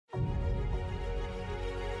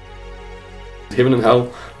Heaven and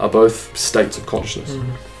hell are both states of consciousness,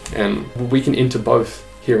 and we can enter both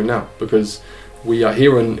here and now because we are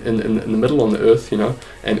here in the middle on the earth,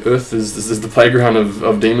 and earth is the playground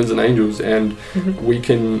of demons and angels, and we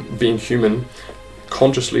can, being human,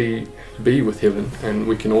 consciously be with heaven, and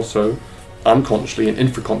we can also unconsciously and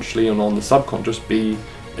infraconsciously and on the subconscious be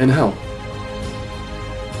in hell.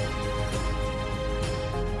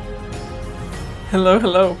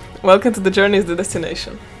 Hello. Welcome to The Journey is the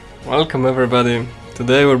Destination. Welcome everybody.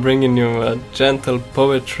 Today we're bringing you a gentle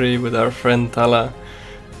poetry with our friend Tala,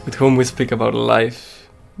 with whom we speak about life,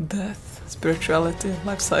 Death, spirituality,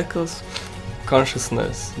 life cycles,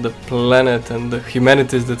 consciousness, the planet and the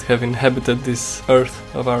humanities that have inhabited this earth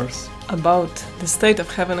of ours. About the state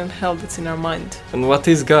of heaven and hell that's in our mind. And what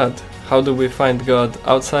is God? How do we find God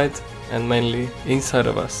outside and mainly inside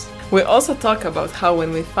of us? We also talk about how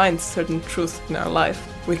when we find certain truths in our life,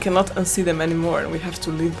 we cannot unsee them anymore and we have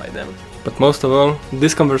to live by them. But most of all,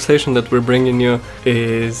 this conversation that we're bringing you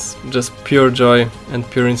is just pure joy and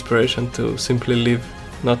pure inspiration to simply live,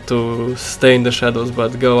 not to stay in the shadows,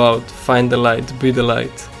 but go out, find the light, be the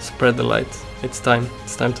light, spread the light. It's time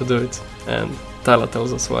to do it. And Tala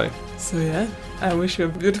tells us why. So yeah, I wish you a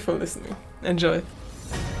beautiful listening. Enjoy.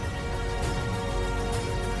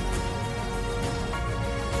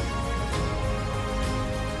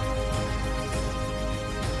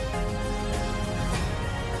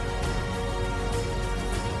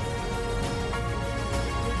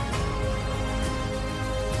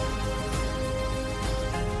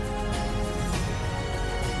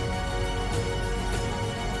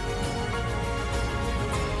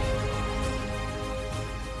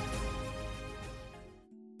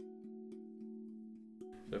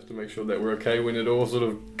 Have to make sure that we're okay when it all sort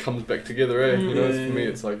of comes back together, eh? For me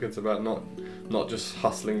it's about not just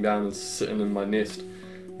hustling down and sitting in my nest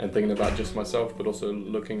and thinking about just myself, but also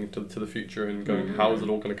looking to the future and going, how is it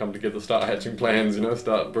all going to come together? Start hatching plans,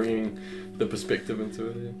 start bringing the perspective into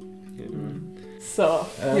it. So,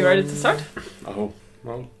 you ready to start? Oh,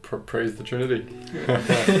 well, praise the Trinity.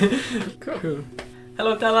 Cool.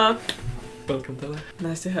 Hello Tala. Welcome, Tala.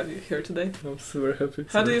 Nice to have you here today. I'm super happy.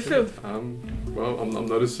 How do you feel? Well, I'm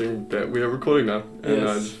noticing that we are recording now, and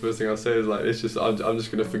Yes. the first thing I'll say is I'm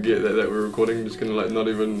just gonna forget that we're recording. I'm just gonna not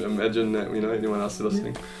even imagine that anyone else is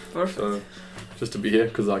listening. Perfect. So just to be here,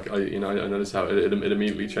 because I notice how it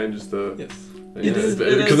immediately changes the. Yes. It is.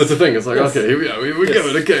 Because that's the thing. It's like, Yes. okay, here we are. We're Yes.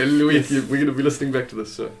 going. Okay, Yes. we're gonna be listening back to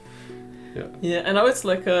this. So. Yeah, and now it's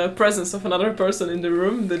like a presence of another person in the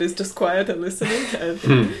room that is just quiet and listening, and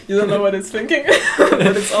you don't know what it's thinking,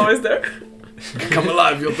 but it's always there. Come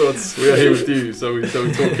alive, your thoughts. We are here with you, so we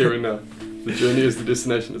talk here and now. The journey is the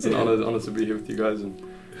destination. It's an honor to be here with you guys, and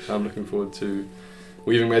I'm looking forward to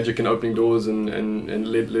weaving magic and opening doors and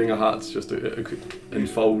letting our hearts just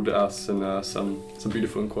enfold us in some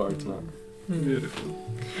beautiful inquiry tonight. Beautiful.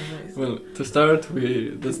 Amazing. Well, to start,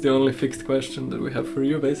 that's the only fixed question that we have for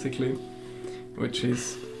you, basically, which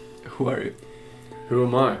is, who are you? Who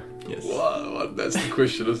am I? Yes. What? That's the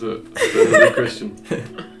question, isn't it? That's the big question. I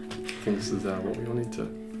think this is what we all need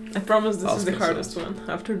to. I promise this is Ask the ourselves. hardest one.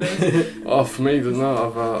 After that, Oh, for me,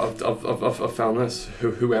 I've found this.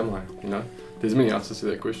 Who am I? There's many answers to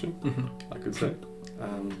that question. I could say.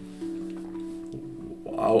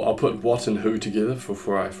 I'll put what and who together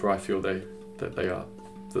for I feel that they are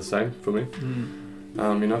the same for me.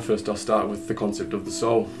 First I'll start with the concept of the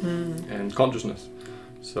soul and consciousness.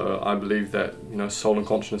 So I believe that soul and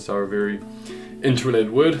consciousness are a very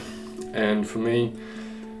interrelated word, and for me,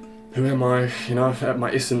 who am I? At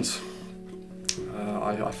my essence,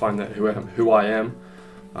 I find that who I am.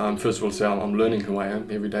 First of all, say I'm learning who I am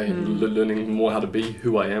every day, and learning more how to be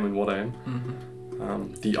who I am and what I am.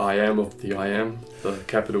 The I am of the I am, the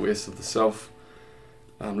capital S of the self.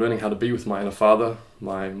 Learning how to be with my inner father,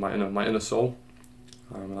 my inner soul.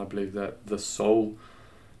 And I believe that the soul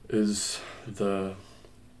is the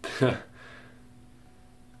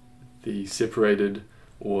the separated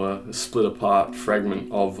or split apart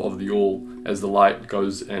fragment of the all, as the light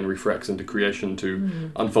goes and refracts into creation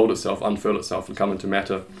to unfold itself, unfurl itself, and come into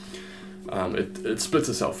matter. It splits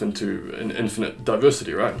itself into an infinite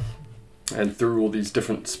diversity, right? And through all these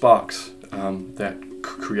different sparks, that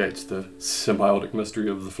creates the symbiotic mystery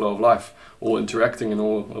of the flow of life, all interacting and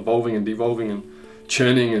all evolving and devolving and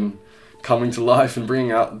churning and coming to life and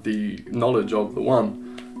bringing out the knowledge of the one.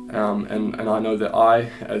 And I know that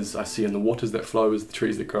as I see in the waters that flow, as the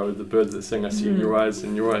trees that grow, the birds that sing, I see in your eyes,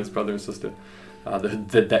 brother and sister,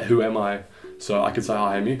 that who am I? So I could say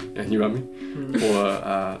I am you and you are me, or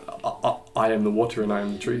I am the water and I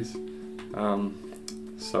am the trees.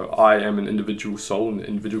 So I am an individual soul, an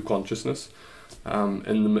individual consciousness,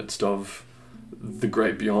 in the midst of the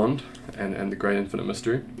great beyond and the great infinite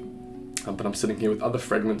mystery. But I'm sitting here with other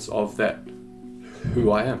fragments of that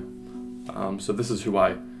who I am. So this is who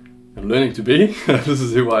I am learning to be. This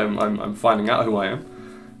is who I'm finding out who I am.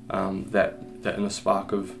 That inner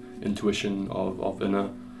spark of intuition, of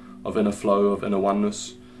inner flow, of inner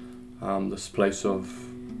oneness. This place of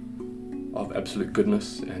absolute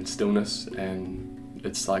goodness and stillness, and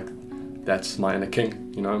it's like that's my inner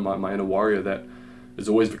king, my inner warrior that is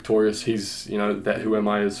always victorious. He's, that who am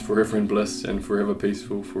I is forever in bliss and forever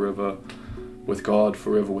peaceful, forever with God,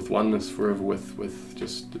 forever with oneness, forever with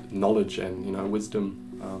just knowledge and, wisdom.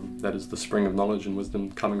 That is the spring of knowledge and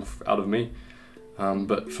wisdom coming out of me.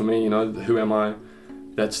 But for me, who am I?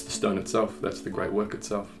 That's the stone itself. That's the great work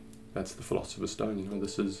itself. That's the philosopher's stone.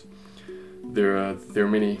 There are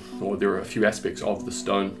many, or there are a few aspects of the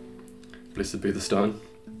stone. Blessed be the stone.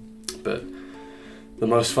 But the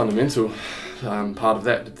most fundamental part of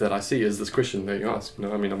that I see is this question that you ask. I'm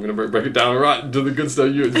going to break it down right to the good stuff.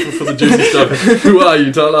 For the juicy stuff. Who are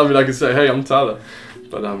you, Tala? I can say, hey, I'm Tala.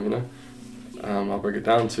 But I'll break it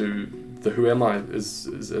down to the who am I is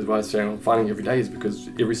what I say I'm finding every day, is because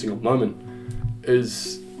every single moment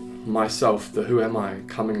is myself, the who am I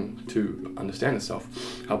coming to understand itself.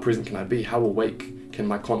 How present can I be? How awake can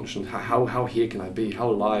my consciousness? How here can I be? How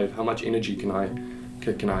alive? How much energy can I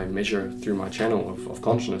measure through my channel of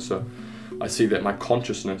consciousness? So I see that my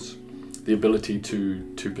consciousness, the ability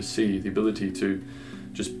to perceive, the ability to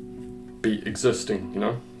just be existing,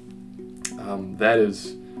 that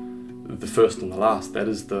is the first and the last. That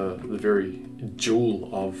is the very jewel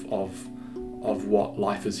of what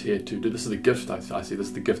life is here to do. This is the gift I see. This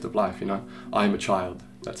is the gift of life. I am a child.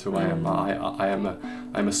 That's who I am. I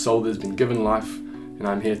am a soul that's been given life, and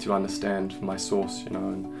I'm here to understand my source.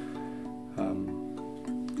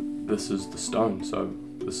 This is the stone. So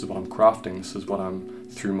this is what I'm crafting. This is what I'm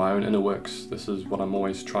through my own inner works. This is what I'm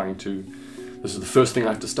always trying to. This is the first thing I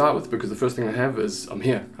have to start with, because the first thing I have is I'm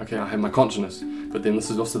here. Okay, I have my consciousness. But then this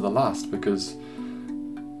is also the last, because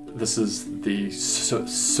this is the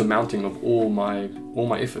surmounting of all my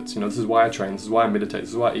efforts. This is why I train. This is why I meditate.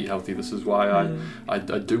 This is why I eat healthy. This is why I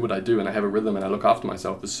do what I do, and I have a rhythm, and I look after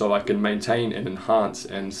myself, so I can maintain and enhance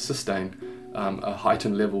and sustain a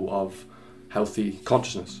heightened level of healthy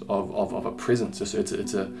consciousness, of a presence.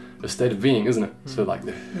 It's a state of being, isn't it? So like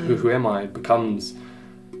who am I becomes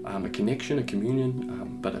a connection, a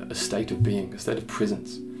communion, but a state of being, a state of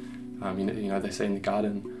presence. They say in the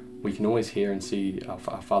garden, we can always hear and see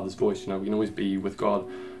our Father's voice. We can always be with God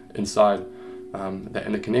inside. That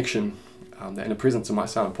inner connection, that inner presence, it might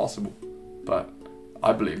sound impossible, but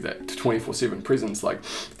I believe that 24/7 presence, like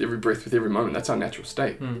with every breath, with every moment, that's our natural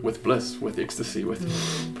state, with bliss, with ecstasy, with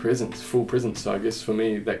presence, full presence. So I guess for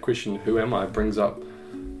me, that question, who am I, brings up,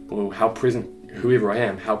 well, how present, whoever I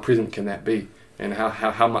am, how present can that be? And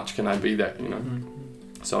how much can I be that,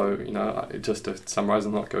 So, just to summarize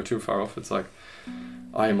and not go too far off, it's like,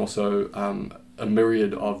 I am also a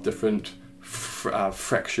myriad of different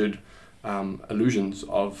fractured illusions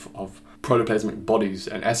of protoplasmic bodies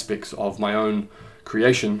and aspects of my own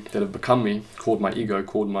creation that have become me, called my ego,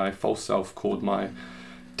 called my false self, called my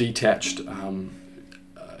attached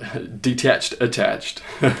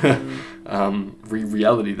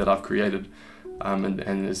reality that I've created.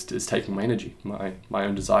 And is taking my energy, my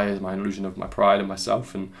own desires, my illusion of my pride and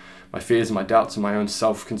myself, and my fears and my doubts and my own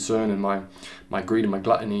self-concern, and my greed and my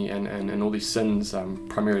gluttony, and all these sins,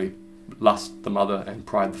 primarily lust, the mother, and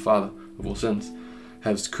pride, the father of all sins,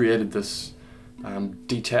 has created this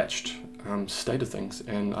detached state of things.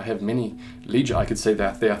 And I have many legia. I could say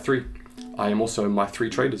that there are three. I am also my three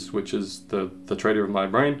traders, which is the trader of my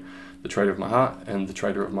brain, the trader of my heart, and the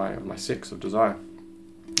trader of my sex, of desire.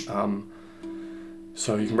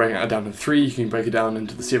 So you can break it down into three, you can break it down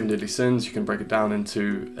into the 7 deadly sins, you can break it down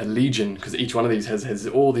into a legion, because each one of these has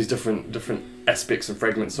all these different aspects and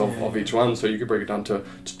fragments of each one. So you could break it down to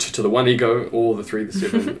the one ego, or the 3, the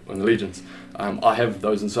 7, and the legions. I have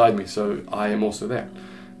those inside me, so I am also that.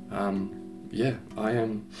 I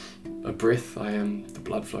am a breath, I am the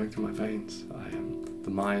blood flowing through my veins, I am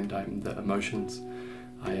the mind, I am the emotions,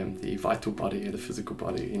 I am the vital body, the physical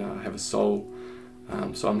body, I have a soul.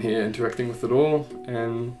 So I'm here interacting with it all,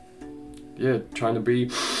 and trying to be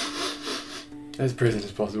as present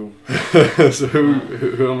as possible. So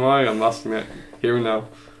who am I? I'm asking that here and now.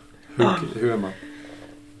 Who am I?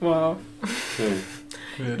 Wow.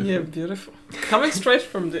 Yeah. Beautiful. Coming straight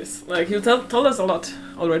from this, like you told us a lot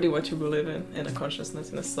already what you believe in a consciousness,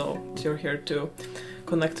 in a soul. You're here to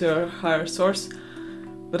connect to your higher source.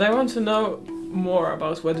 But I want to know more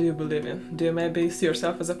about what do you believe in. Do you maybe see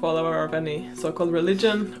yourself as a follower of any so-called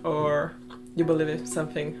religion, or you believe in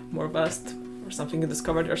something more vast, or something you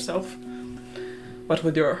discovered yourself, what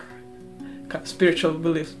would your spiritual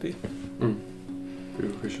beliefs be?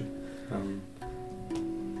 Good question.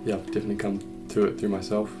 Yeah, I've definitely come to it through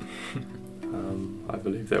myself. I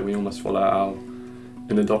believe that we all must follow our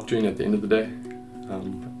inner doctrine at the end of the day,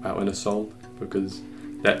 our inner soul, because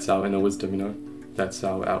that's our inner wisdom, you know. That's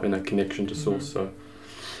our inner connection to Source. So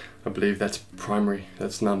I believe that's primary.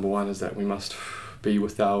 That's number one, is that we must be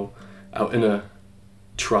with our inner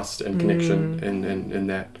trust and connection in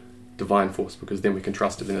that divine force, because then we can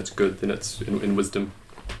trust it, then it's good, then it's in wisdom.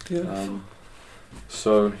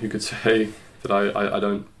 So you could say that I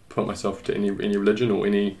don't put myself to any religion or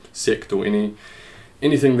any sect or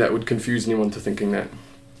anything that would confuse anyone to thinking that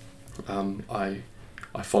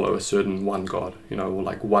I follow a certain one God, you know, or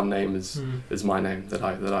like one name is my name that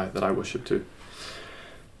I worship to.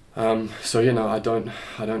 So you know, I don't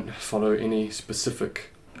follow any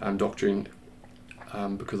specific doctrine,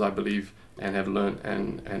 because I believe and have learned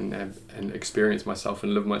and experienced myself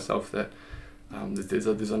and lived myself that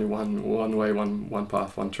there's only one way, one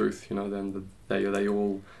path, one truth. You know, then they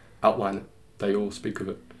all outline it. They all speak of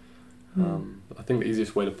it. I think the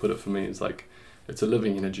easiest way to put it for me is like it's a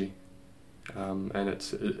living energy, and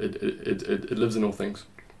it lives in all things.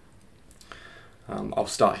 I'll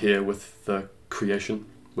start here with the creation,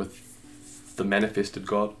 with the manifested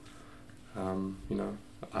God. You know,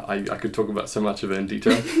 I could talk about so much of it in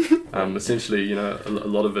detail. Essentially, you know, a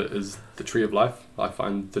lot of it is the tree of life. I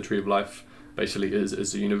find the tree of life basically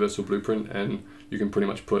is a universal blueprint, and you can pretty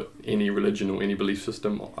much put any religion or any belief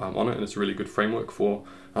system on it, and it's a really good framework for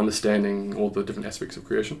understanding all the different aspects of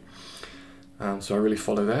creation. So I really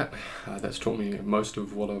follow that. That's taught me most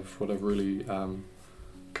of what I've really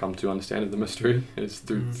come to understand of the mystery is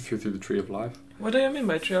through the tree of life. What do you mean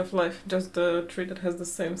by tree of life? Just the tree that has the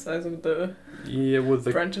same size of the with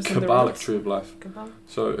the branches Kabbalic tree of life.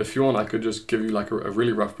 So if you want, I could just give you like a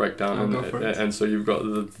really rough breakdown, and so you've got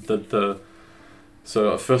the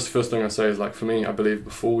So first thing I say is, like, for me, I believe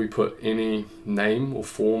before we put any name or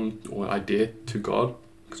form or idea to God,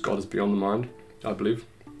 because God is beyond the mind, I believe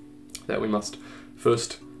that we must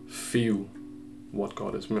first feel what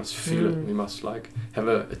God is. We must feel it. We must like have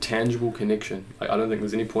a tangible connection. Like, I don't think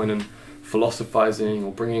there's any point in philosophizing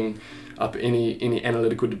or bringing up any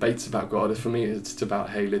analytical debates about God. For me, it's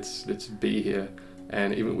about, hey, let's be here.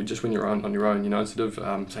 And even just when you're on your own, you know, instead of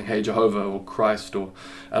saying, hey, Jehovah or Christ or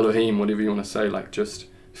Elohim, whatever you want to say, like, just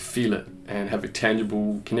feel it and have a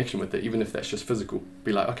tangible connection with it, even if that's just physical.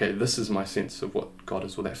 Be like, okay, this is my sense of what God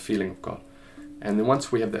is, or that feeling of God. And then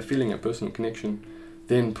once we have that feeling, that personal connection,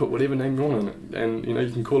 then put whatever name you want on it. And, you know,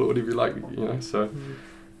 you can call it whatever you like, you know. So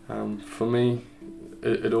for me,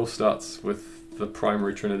 it all starts with the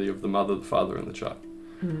primary trinity of the Mother, the Father, and the Child.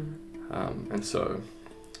 And so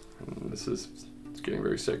this is... getting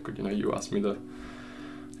very sacred, you know. You asked me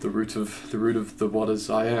the root of the what is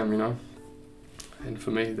I am, you know. And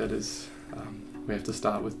for me, that is we have to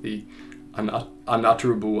start with the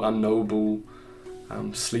unutterable, unknowable,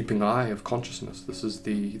 sleeping eye of consciousness. This is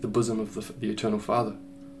the bosom of the eternal Father.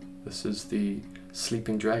 This is the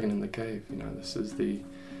sleeping dragon in the cave, you know. This is the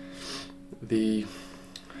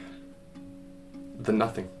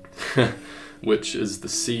nothing, which is the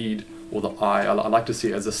seed or the eye. I like to see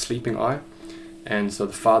it as a sleeping eye. And so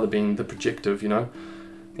the Father being the projective, you know,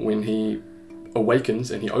 when he awakens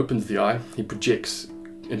and he opens the eye, he projects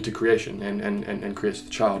into creation and creates the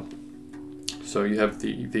child. So you have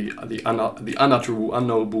the unutterable,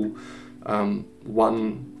 unknowable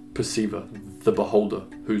one perceiver, the beholder,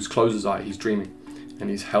 who's closed his eye, he's dreaming, and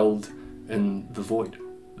he's held in the void,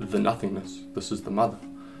 the nothingness. This is the Mother,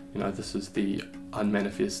 you know. This is the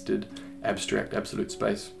unmanifested, abstract, absolute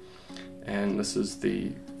space, and this is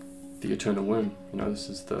the eternal womb, you know. This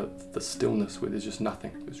is the stillness where there's just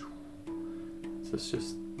nothing. It's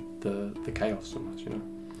just the chaos almost, you know.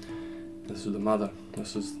 This is the Mother.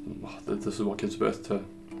 This is what gives birth to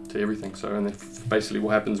everything. So, and then basically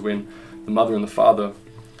what happens when the Mother and the Father,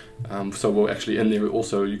 so we're actually in there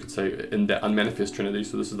also, you could say, in that unmanifest Trinity.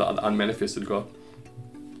 So this is the unmanifested God,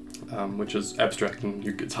 which is abstract and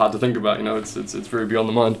it's hard to think about, you know. It's very beyond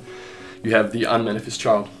the mind. You have the unmanifest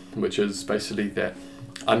Child, which is basically that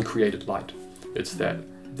uncreated light. It's that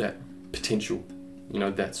potential, you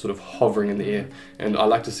know, that sort of hovering in the air. And I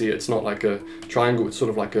like to see it's not like a triangle, it's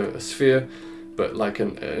sort of like a sphere, but like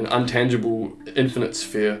an untangible infinite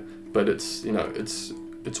sphere, but it's, you know, it's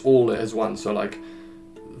all as one. So like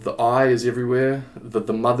the eye is everywhere,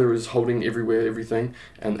 the Mother is holding everywhere, everything,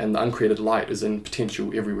 and the uncreated light is in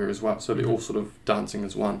potential everywhere as well. So they're all sort of dancing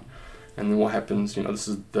as one. And then what happens, you know, this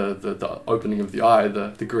is the opening of the eye,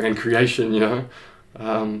 the grand creation, you know.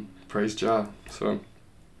 Praise Jah. So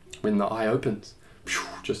when the eye opens,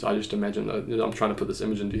 I just imagine that I'm trying to put this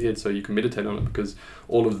image into your head so you can meditate on it, because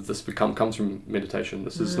all of this comes from meditation.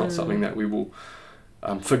 This is not something that we will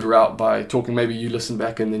figure out by talking. Maybe you listen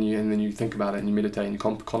back and then you think about it and you meditate and you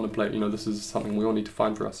contemplate. This is something we all need to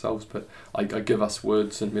find for ourselves. But I give us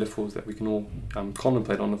words and metaphors that we can all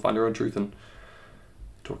contemplate on and find our own truth in.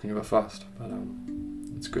 Talking about fast, but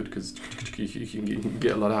it's good because you can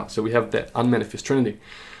get a lot out. So we have that unmanifest Trinity.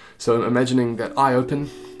 So imagining that eye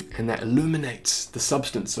open, and that illuminates the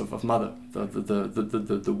substance of mother.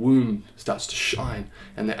 The womb starts to shine,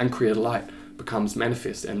 and that uncreated light becomes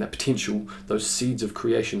manifest, and that potential, those seeds of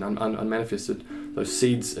creation, unmanifested, those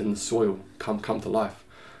seeds in the soil come to life.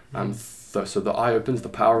 So the eye opens, the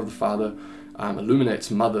power of the Father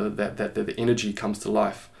illuminates mother, that the energy comes to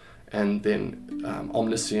life, and then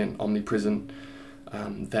omniscient, omnipresent,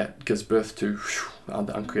 that gives birth to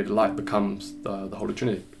the uncreated light becomes the Holy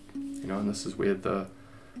Trinity. And this is where the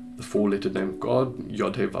four-lettered name of God,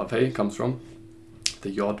 Yod He Vav He, comes from.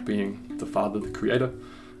 The Yod being the Father, the Creator,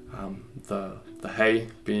 the He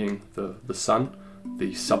being the Son,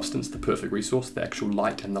 the substance, the perfect resource, the actual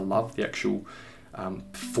light and the love, the actual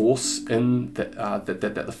force in that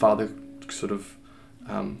the Father sort of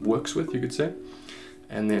works with, you could say.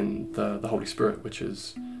 And then the Holy Spirit, which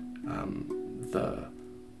is the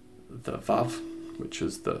Vav, which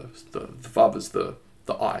is the Vav is the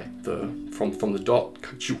eye, from the dot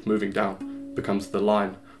moving down becomes the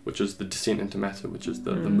line, which is the descent into matter, which is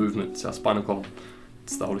the movement. It's our spinal column.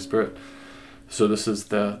 It's the Holy Spirit. So this is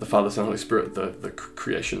the Father, Son, Holy Spirit, the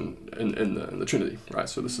creation in the Trinity, right?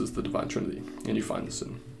 So this is the Divine Trinity, and you find this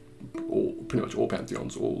in pretty much all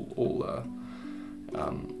pantheons, all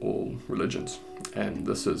religions. And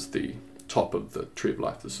this is the top of the tree of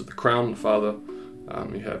life. This is the crown, the Father.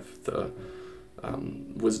 You have the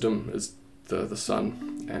wisdom is the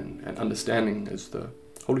Son, and understanding is the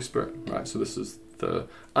Holy Spirit, right? So this is the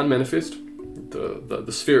unmanifest,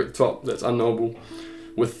 the sphere at the top that's unknowable,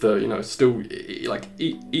 with the still like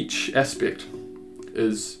each aspect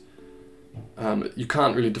is you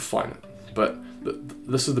can't really define it, but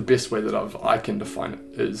this is the best way that I can define it,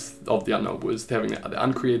 is of the unknowable, is having the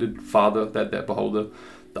uncreated Father, that beholder,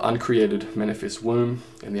 the uncreated manifest womb,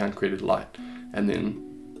 and the uncreated light. And then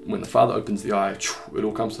when the Father opens the eye, it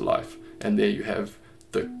all comes to life, and there you have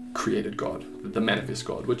the created God, the manifest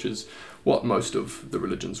God, which is what most of the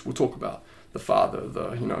religions will talk about. The Father,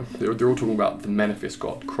 they're all talking about the manifest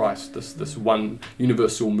God, Christ, this one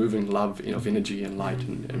universal moving love of energy and light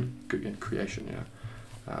and creation.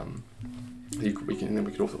 We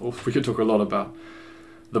could talk a lot about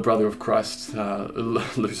the brother of Christ,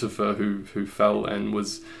 Lucifer, who fell and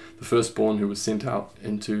was the firstborn who was sent out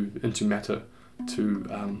into matter to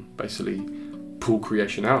basically pull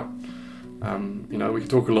creation out. We could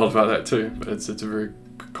talk a lot about that too, but it's a very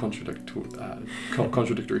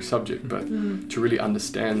contradictory subject. But to really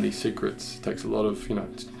understand these secrets takes a lot of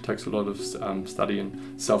study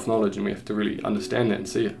and self-knowledge, and we have to really understand that and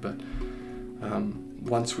see it. But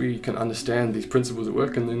once we can understand these principles at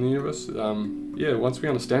work in the universe, once we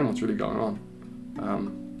understand what's really going on,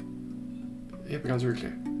 it becomes very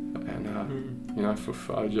clear. And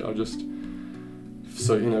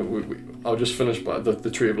I'll just finish by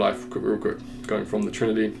the tree of life real quick, going from the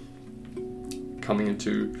Trinity, coming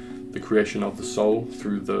into the creation of the soul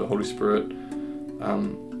through the Holy Spirit,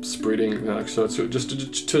 spreading. Instead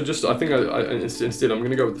I'm going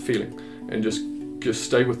to go with the feeling and just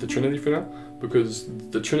stay with the Trinity for now, because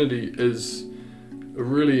the Trinity is a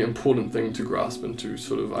really important thing to grasp and to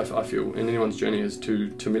sort of, I feel, in anyone's journey, is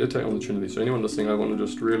to meditate on the Trinity. So anyone listening, I want to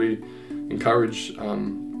just really encourage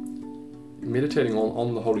meditating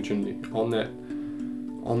on the Holy Trinity, on that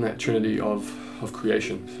Trinity of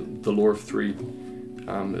creation. The law of three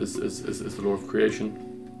is the law of creation,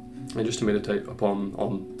 and just to meditate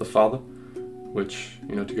on the Father, which,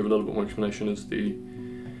 to give a little bit more explanation, is the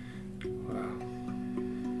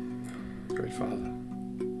Great Father,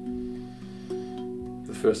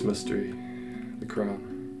 the first mystery, the crown.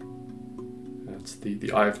 It's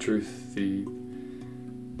the eye of truth.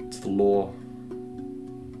 It's the law.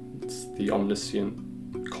 It's the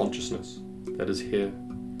omniscient consciousness that is here.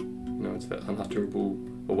 It's that unutterable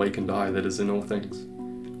awakened eye that is in all things,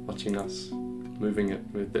 watching us, moving it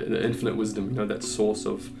with the infinite wisdom. That source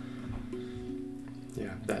of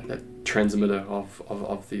that transmitter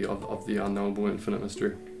of the unknowable infinite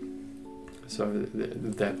mystery. So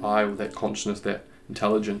that eye, that consciousness, that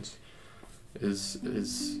intelligence is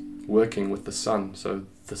working with the Son. So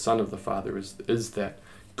the Son of the Father is that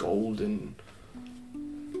golden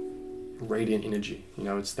radiant energy. You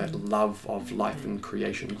know, it's that love of life and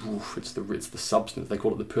creation. Oof, it's the substance. They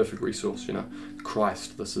call it the perfect resource. You know,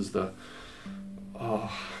 Christ. This is the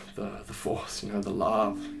force. You know, the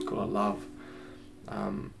love. You call it love.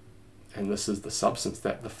 And this is the substance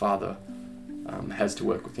that the Father has to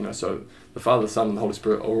work with. You know, so the Father, the Son, and the Holy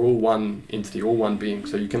Spirit are all one entity, all one being.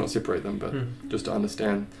 So you cannot separate them. But just to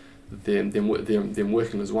understand them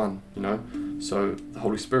working as one. You know, so the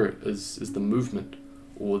Holy Spirit is the movement,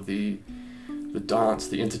 or the dance,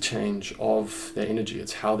 the interchange of that energy.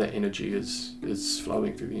 It's how that energy is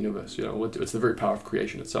flowing through the universe. You know, it's the very power of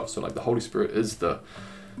creation itself. So like the Holy Spirit is the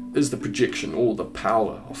projection, all the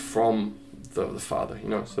power from the Father. You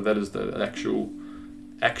know, so that is the actual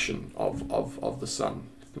action of the Son.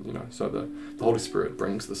 You know, so the Holy Spirit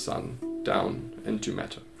brings the Son down into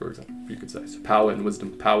matter, for example, you could say. So power and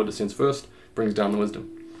wisdom. Power descends first, brings down the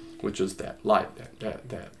wisdom, which is that light,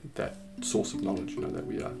 that source of knowledge. You know, that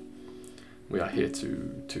we are here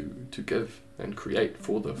to give and create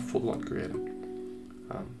for the one Creator.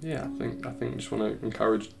 I think I just want to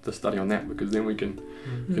encourage the study on that, because then we can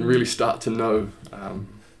really start to know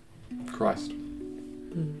Christ.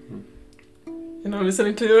 You know,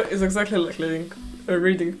 listening to you is exactly like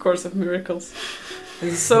reading A Course of Miracles.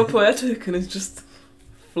 It's so poetic, and it just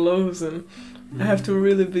flows, and I have to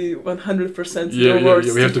really be 100% your words.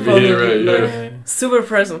 Yeah, we have to be follow here, you, right? like, super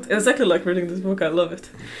present. It's exactly like reading this book. I love it.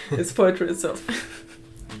 It's poetry itself.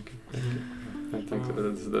 I think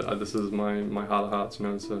this is my heart of hearts, you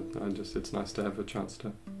know. So it's nice to have a chance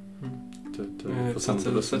to for someone to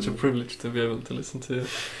listen. Such a privilege to be able to listen to,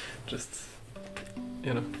 just,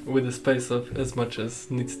 you know, with the space of as much as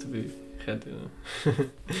needs to be had, you know.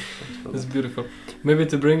 It's beautiful. Maybe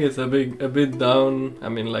to bring it a bit down, I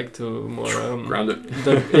mean, like to more ground it.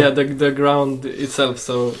 The ground itself.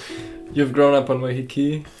 So you've grown up on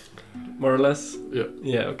Waiheke, more or less.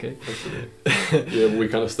 Yeah. Okay. Yeah, we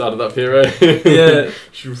kind of started up here, right? Yeah.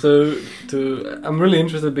 So I'm really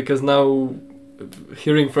interested, because now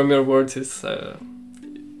hearing from your words is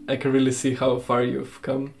I can really see how far you've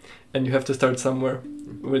come, and you have to start somewhere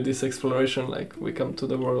with this exploration. Like, we come to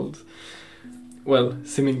the world, well,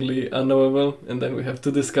 seemingly unknowable, and then we have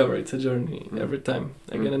to discover. It's a journey every time,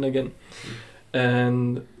 again and again.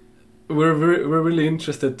 And we're really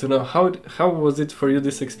interested to know how was it for you,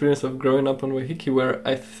 this experience of growing up on Waiheke, where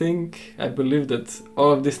I believe that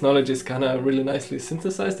all of this knowledge is kind of really nicely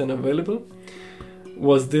synthesized and available.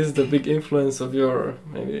 Was this the big influence of your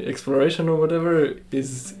maybe exploration or whatever?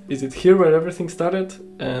 Is it here where everything started?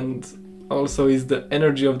 And also, is the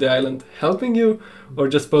energy of the island helping you, or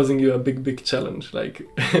just posing you a big challenge? Like,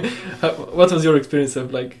 what was your experience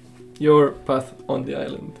of like your path on the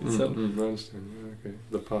island itself? I understand. Okay,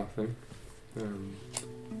 the path thing.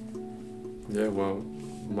 Yeah, well,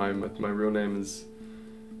 my real name is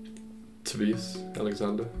Tobias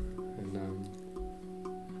Alexander, and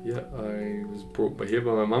I was brought by here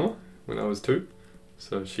by my mama when I was 2.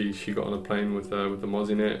 So she got on a plane with a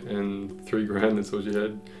Mozzie net and $3,000. That's all she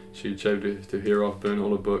had. She shaved her hair off, burned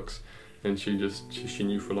all her books, and she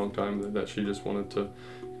knew for a long time that she just wanted to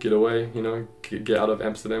get away, you know, get out of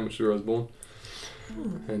Amsterdam, which is where I was born.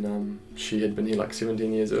 And she had been here like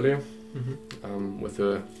 17 years earlier, with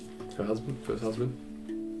her first husband,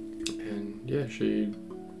 and yeah, she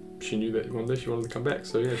knew that one day she wanted to come back.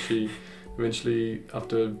 So yeah, she eventually,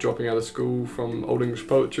 after dropping out of school from Old English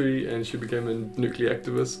poetry, and she became a nuclear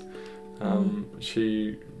activist.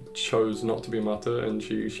 She chose not to be a martyr, and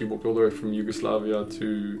she walked all the way from Yugoslavia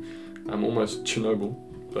to almost Chernobyl.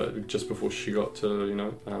 But just before she got to, you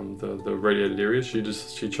know, the radiated areas,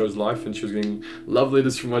 she chose life, and she was getting love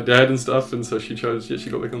letters from my dad and stuff, and so she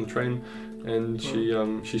got back on the train, and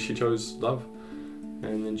she chose love,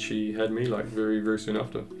 and then she had me like very, very soon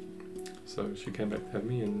after. So she came back to have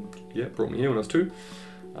me, and yeah, brought me here when I was 2.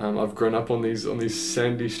 I've grown up on these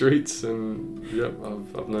sandy streets, and yeah,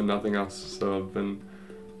 I've known nothing else. So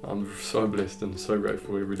I'm so blessed and so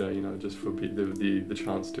grateful every day, you know, just for the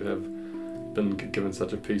chance to have been given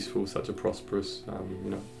such a peaceful, such a prosperous, you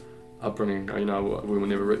know, upbringing. You know, we were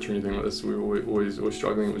never rich or anything like this. We were always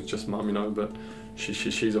struggling. It was just mum, you know, but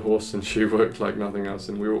she's a horse, and she worked like nothing else,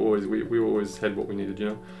 and we always had what we needed, you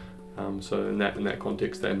know. So in that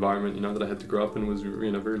context, that environment, you know, that I had to grow up in was,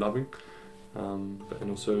 you know, very loving, and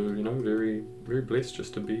also, you know, very, very blessed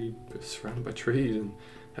just to be surrounded by trees and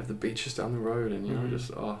have the beach just down the road, and you know,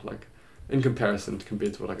 just like in comparison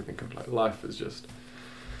compared to what I could think of, like life is just.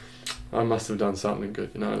 I must have done something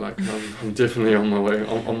good, you know. Like I'm definitely on my way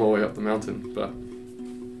up the mountain, but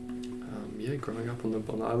yeah, growing up on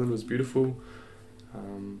the island was beautiful.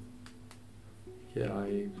 Yeah,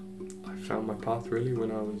 I found my path really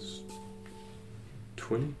when I was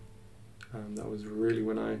 20, That was really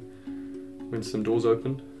when some doors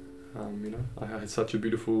opened. I had such a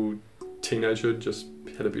beautiful teenagehood, just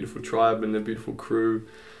had a beautiful tribe and a beautiful crew,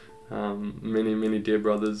 many dear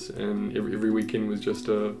brothers, and every weekend was just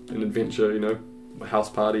an adventure, house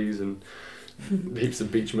parties and heaps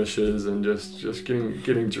of beach mishes and just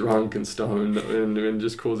getting drunk and stoned and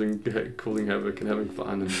just causing havoc and having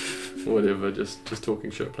fun and whatever, just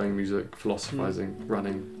talking shit, playing music, philosophizing,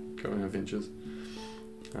 running, going on adventures.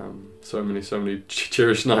 So many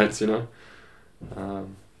cherished nights, had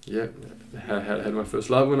my first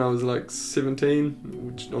love when I was like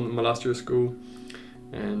 17, which on my last year of school,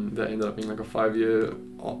 and that ended up being like a 5-year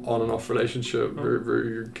on and off relationship, very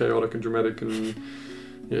very chaotic and dramatic, and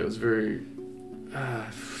it was very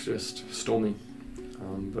just stormy,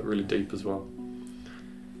 but really deep as well.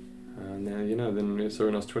 And then so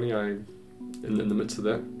when I was 20, in the midst of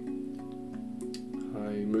that,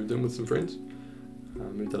 I moved in with some friends.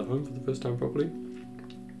 Moved out of home for the first time properly,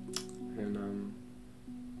 and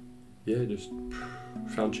just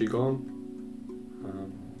found Qigong,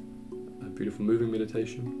 a beautiful moving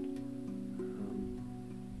meditation.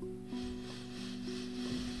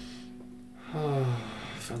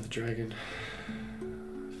 Found the dragon.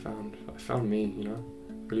 I found me,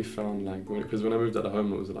 really found, like, because when I moved out of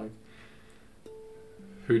home, it was like,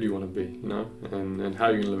 who do you want to be, and how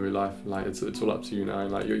you're gonna live your life? Like, it's all up to you now.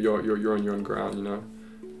 Like, you're on your own ground,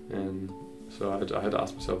 and so I had to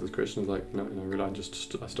ask myself this question. Like, really, I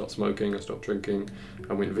stopped smoking, I stopped drinking,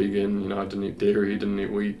 I went vegan. I didn't eat dairy, didn't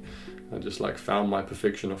eat wheat. I just like found my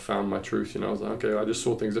perfection, or found my truth. I was like, okay, I just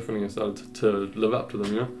saw things differently and started to live up to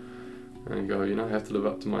them, and go, I have to live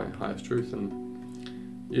up to my highest truth. And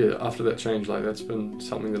after that change, like, that's been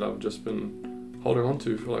something that I've just been holding on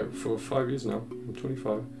to for 5 years now. I'm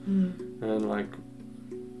 25, and like,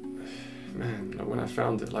 man, when I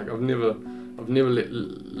found it, like, I've never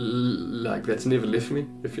let that's never left me,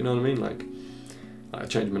 if you know what I mean. Like, I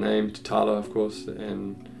changed my name to Tala, of course,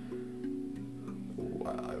 and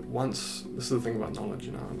once, this is the thing about knowledge,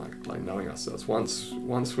 like knowing ourselves. Once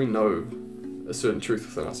we know a certain truth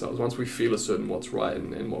within ourselves, once we feel a certain what's right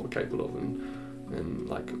and what we're capable of, and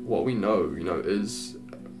like what we know, is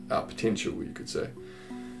our potential, you could say.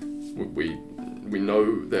 We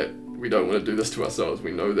know that we don't want to do this to ourselves.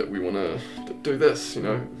 We know that we want to do this,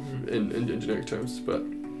 in generic terms. But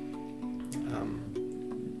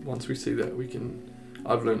once we see that,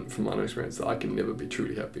 I've learned from my own experience that I can never be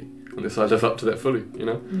truly happy unless I live up to that fully,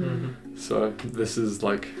 Mm-hmm. So this is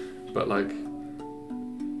like, but like,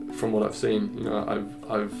 from what I've seen,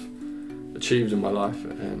 I've achieved in my life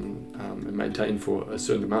and maintained for a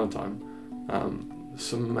certain amount of time,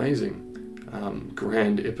 some amazing,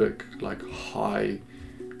 grand, epic, like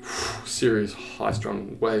serious,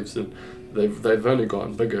 high-strung waves, and they've only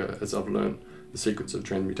gotten bigger as I've learned the secrets of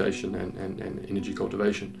transmutation and energy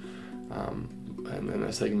cultivation, and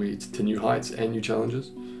that's taken me to new heights and new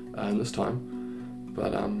challenges in this time.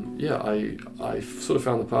 But I sort of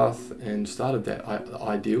found the path and started that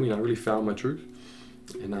ideal. I really found my truth,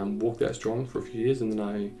 and walked that strong for a few years, and then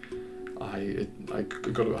I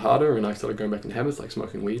got a bit harder, and I started going back in habits like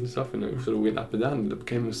smoking weed and stuff, and it sort of went up and down, and it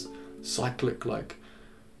became this cyclic, like,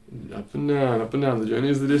 up and down. The journey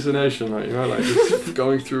is the destination, like, like just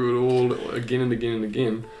going through it all again and again and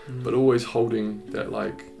again, but always holding that,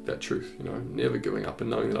 like, that truth, never giving up, and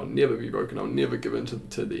knowing that I'll never be broken, I'll never give in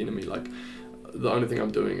to the enemy. Like, the only thing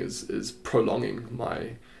I'm doing is prolonging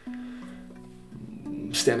my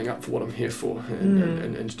standing up for what I'm here for,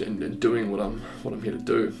 and doing what I'm here to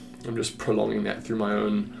do. I'm just prolonging that through my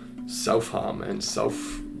own self-harm and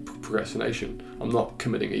self-procrastination. I'm not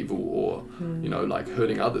committing evil or, like,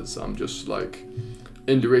 hurting others. I'm just, like,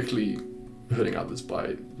 indirectly hurting others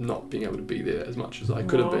by not being able to be there as much as I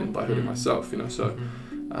could have been by hurting myself, So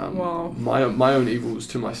my own evils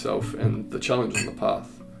to myself and the challenges on the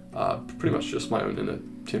path are pretty much just my own inner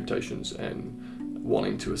temptations and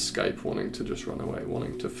wanting to escape, wanting to just run away,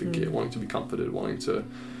 wanting to forget, wanting to be comforted, wanting to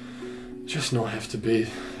just not have to be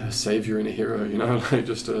a savior and a hero, like,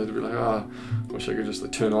 just to be like, I wish I could just,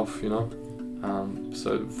 like, turn off,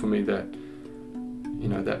 So for me, that,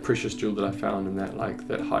 that precious jewel that I found, and that, like,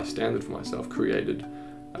 that high standard for myself created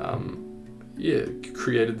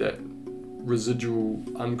that residual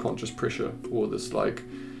unconscious pressure, or this, like,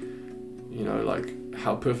 like,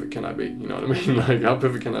 how perfect can I be? You know what I mean? Like, how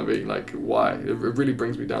perfect can I be? Like, why? It really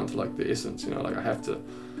brings me down to, like, the essence, like, I have to,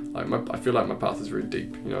 like, I feel like my path is very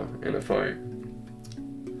deep, and if I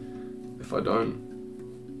don't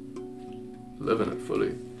live in it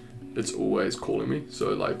fully, it's always calling me.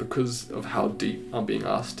 So, like, because of how deep I'm being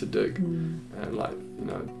asked to dig, and, like,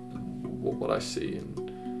 what I see, and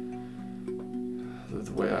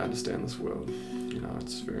the way I understand this world. You know,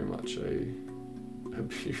 it's very much a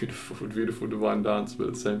beautiful divine dance, but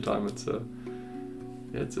at the same time, it's a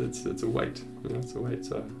weight. You know, it's a weight.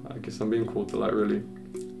 So I guess I'm being called to like really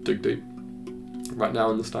dig deep right now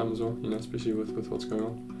in this time as well. You know, especially with what's going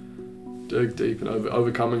on. Dig deep and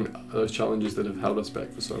overcoming those challenges that have held us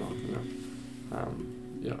back for so long.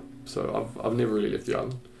 You know, So I've never really left the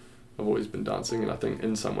island. I've always been dancing, and I think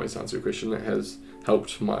in some ways, to answer your question, that has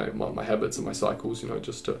helped my habits and my cycles. You know,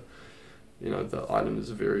 just to, you know, the island is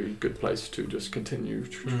a very good place to just continue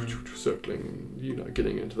circling. You know,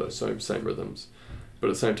 getting into those same rhythms. But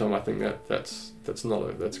at the same time, I think that's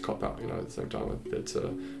a cop out. You know, at the same time, it's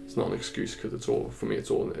not an excuse, because it's all, for me, it's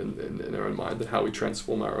all in our own mind, and how we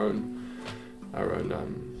transform our own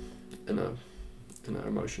inner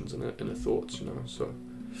emotions and inner thoughts. You know, so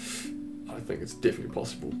I think it's definitely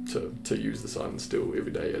possible to use the silent still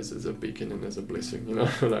every day as a beacon and as a blessing. You know,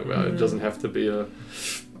 like, it doesn't have to be a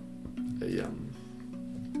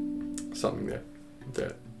something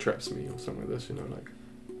that traps me or something like this. You know, like.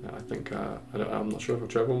 I think I'm not sure if I've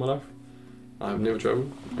travelled in my life. I've never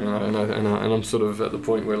travelled, and I'm sort of at the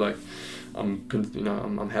point where like I'm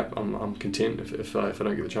happy, I'm content if I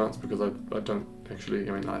don't get the chance, because I don't actually.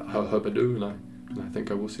 I mean, I hope I do, and I think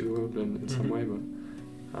I will see the world in some way. But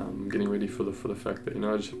I'm getting ready for the fact that, you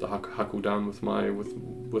know, I just have to huckle down with my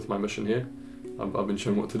mission here. I've been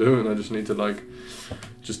shown what to do, and I just need to like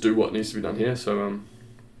just do what needs to be done here. So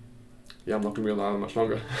yeah, I'm not going to be on the island much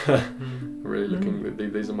longer. I'm really looking,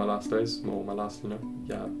 these are my last days, or my last,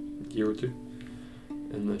 year or two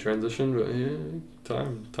in the transition. But yeah,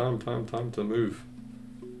 time to move.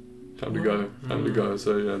 Time to go.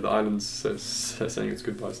 So yeah, the island's saying its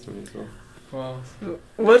goodbyes to me as well. Wow. So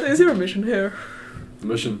what is your mission here? The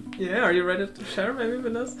mission? Yeah, are you ready to share maybe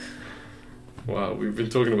with us? Wow, we've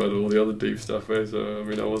been talking about all the other deep stuff, eh? So I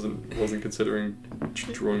mean, I wasn't considering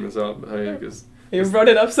drawing this out, but hey, I guess. You brought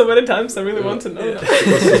it up so many times, I really want to know that.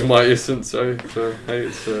 This is my essence, so hey,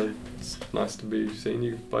 it's nice to be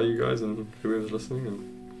seen by you guys and whoever's listening. And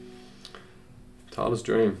Tala's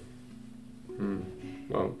dream.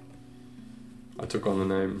 Well, I took on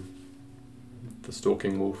the name the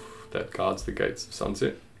stalking wolf that guards the gates of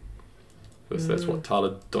sunset. That's what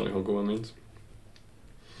Tala Donehogoa means.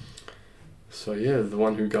 So yeah, the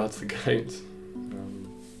one who guards the gates.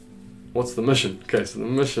 What's the mission? Okay, so the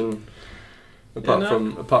mission.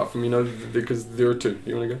 Apart from because there are two.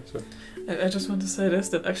 You want to go? So. I just want to say this,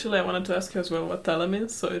 that actually I wanted to ask you as well what Tala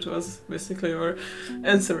means, so it was basically your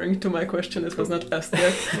answering to my question. It was not asked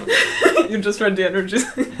yet. You just read the energies.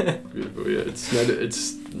 Beautiful, yeah.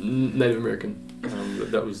 It's Native American.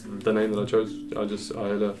 That was the name that I chose. I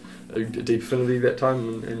had a deep affinity that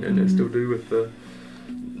time, and I still do with the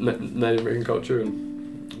Native American culture,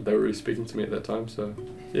 and they were really speaking to me at that time. So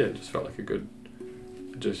yeah, it just felt like a good.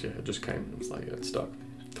 It just came. It was like it stuck.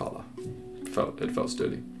 Tala. It felt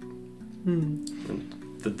sturdy. And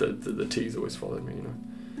the T's always followed me, you know.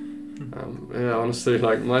 Yeah, honestly,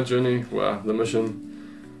 like my journey, the mission.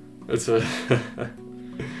 It's a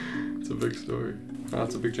big story.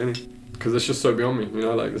 It's a big journey because it's just so beyond me, you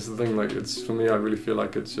know. Like this is the thing. Like it's for me. I really feel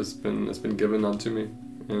like it's been given unto me,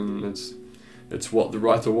 and it's what the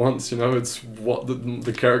writer wants, you know. It's what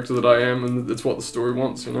the character that I am, and it's what the story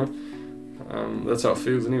wants, you know. That's how it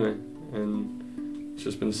feels anyway, and it's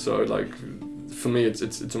just been so like, for me it's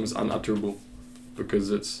almost unutterable,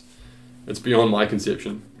 because it's beyond my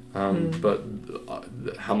conception. But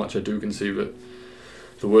how much I do conceive it,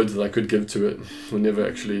 the words that I could give to it will never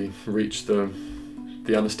actually reach the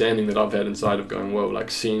understanding that I've had inside of going, whoa,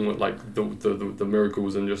 like seeing what like the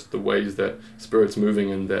miracles and just the ways that Spirit's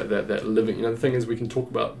moving and that living. You know, the thing is, we can talk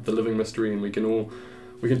about the living mystery, and we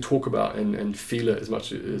can talk about and feel it as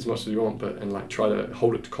much as we want, but and like try to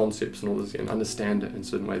hold it to concepts and all this and understand it in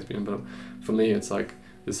certain ways. But for me, it's like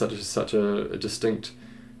there's such a distinct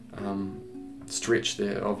stretch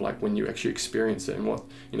there of like when you actually experience it, and what,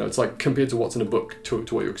 you know, it's like compared to what's in a book to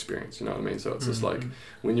what you experience, you know what I mean? So it's just like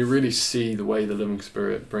when you really see the way the living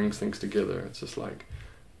Spirit brings things together, it's just like,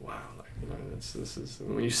 wow, like, you know, this is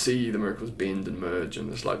when you see the miracles bend and merge,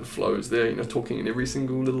 and it's like the flow is there, you know, talking, and every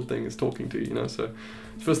single little thing is talking to you, you know. So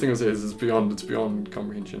the first thing I say is it's beyond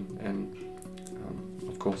comprehension, and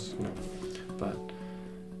of course, you know, but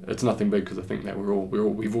it's nothing big, because I think that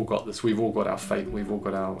we've all got this. We've all got our fate. We've all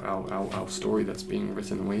got our story that's being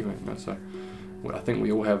written and weaving. You know? So I think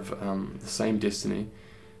we all have the same destiny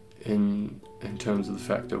in terms of the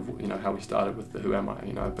fact of, you know, how we started with the who am I.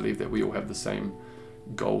 You know, I believe that we all have the same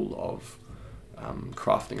goal of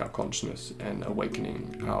crafting our consciousness and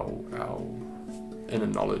awakening our inner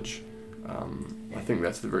knowledge. I think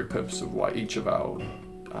that's the very purpose of why each of our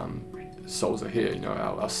souls are here.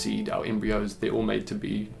 Our seed, our embryos, they're all made to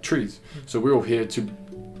be trees. So we're all here to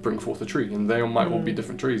bring forth a tree, and they all might all be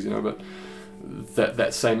different trees, but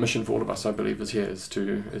that same mission for all of us, I believe, is here, is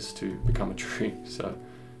to become a tree. So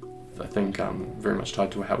I think very much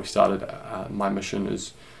tied to how we started. My mission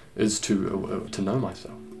is to know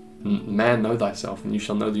myself. Man, know thyself, and you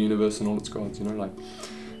shall know the universe and all its gods.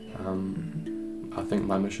 I think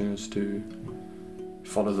my mission is to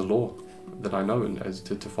follow the law that I know, and as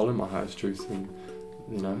to follow my highest truth, and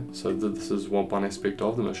so this is one aspect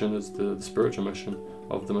of the mission, is the spiritual mission,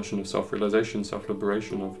 of the mission of self-realization,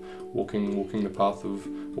 self-liberation, of walking the path of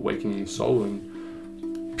awakening the soul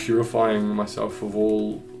and purifying myself of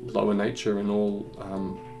all lower nature and all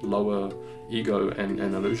lower ego and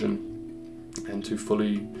illusion, and to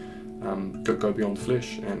fully go beyond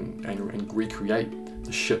flesh and recreate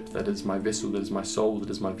the ship that is my vessel, that is my soul, that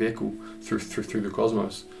is my vehicle through the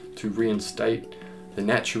cosmos, to reinstate the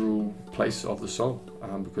natural place of the soul,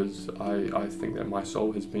 because I think that my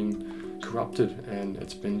soul has been corrupted, and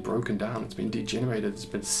it's been broken down, it's been degenerated, it's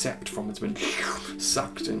been sapped from, it's been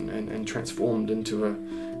sucked and transformed into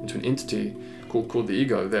an entity called the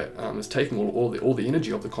ego that is taking all the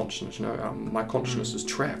energy of the consciousness. My consciousness is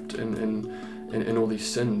trapped in all these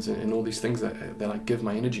sins and all these things that I give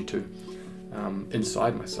my energy to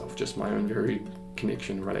inside myself, just my own very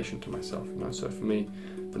connection and relation to myself. So for me,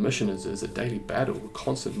 the mission is a daily battle, a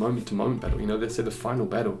constant moment-to-moment battle. They say the final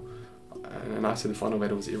battle, and I say the final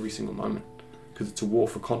battle is every single moment, because it's a war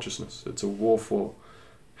for consciousness. It's a war for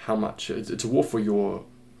how much. It's a war for your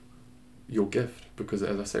gift, because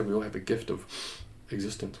as I say, we all have a gift of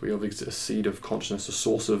existence. We have a seed of consciousness, a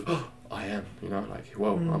source of I am.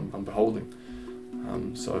 I'm beholding.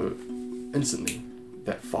 So instantly,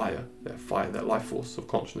 that fire, that life force of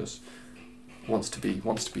consciousness wants to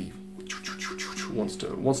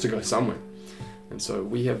go somewhere, and so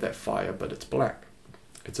we have that fire, but it's black.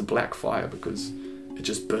 It's a black fire because it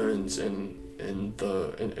just burns in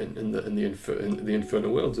the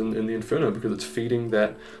infernal worlds, in the inferno, because it's feeding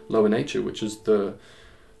that lower nature, which is the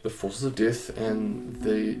forces of death and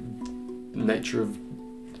the nature of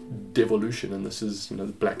devolution. And this is the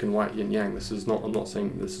black and white, yin yang. I'm not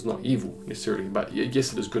saying this is not evil necessarily, but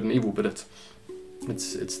yes, it is good and evil, but it's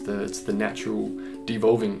the natural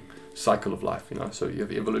devolving cycle of life. So you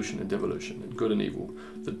have evolution and devolution, and good and evil,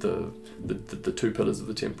 the two pillars of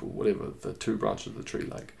the temple, whatever, the two branches of the tree,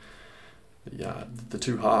 the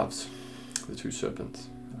two halves, the two serpents,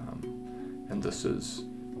 and this is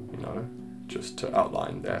just to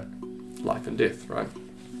outline that life and death, right?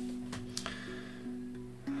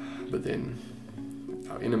 But then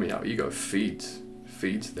our enemy, our ego, feeds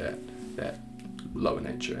that lower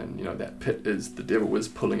nature, and that pit is the devil is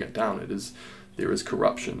pulling it down. There is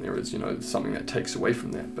corruption, there is something that takes away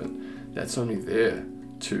from that, but that's only there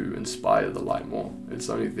to inspire the light more. It's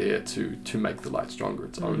only there to make the light stronger.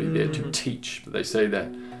 It's only there to teach. But they say that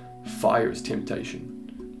fire is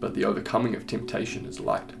temptation, but the overcoming of temptation is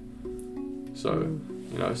light. So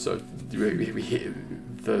so we hear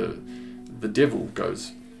the devil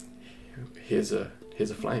goes, here's a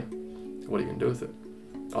flame. What are you gonna do with it?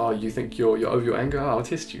 Oh, you think you're over your anger? Oh, I'll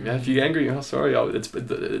test you. If you're angry, oh, sorry,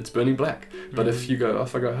 it's burning black. But if I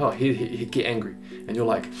go, here, get angry, and you're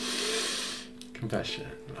like, compassion.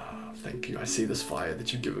 Oh, thank you. I see this fire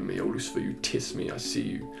that you've given me. Oh, Lucifer, you test me. I see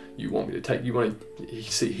you. You want me to take. You want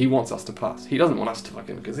to. He wants us to pass. He doesn't want us to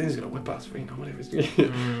fucking, because then he's gonna whip us. Whatever.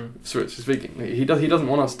 Spiritually speaking, he doesn't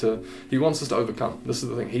want us to. He wants us to overcome. This is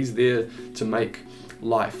the thing. He's there to make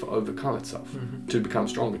life overcome itself, to become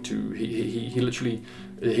stronger. He literally.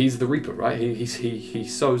 He's the reaper, right? He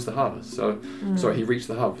sows the harvest. So he reaps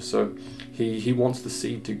the harvest. So he wants the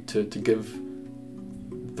seed to give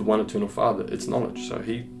the one eternal Father its knowledge. So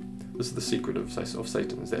this is the secret of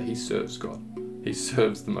Satan, is that he serves God. He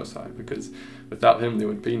serves the Most High, because without him there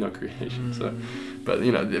would be no creation. So, but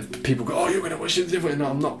if people go, oh, you're going to worship the devil. No,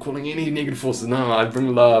 I'm not calling any negative forces. No, I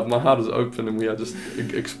bring love. My heart is open, and we are just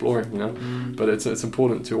exploring. But it's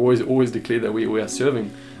important to always declare that we are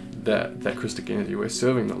serving that Christic energy. We're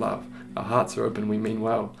serving the love. Our hearts are open. We mean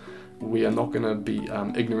well. We are not going to be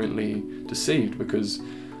ignorantly deceived, because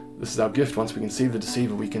this is our gift. Once we can see the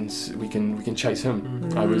deceiver, we can chase him.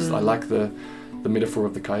 I like the metaphor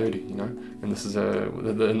of the coyote, and this is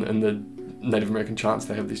in the Native American chants,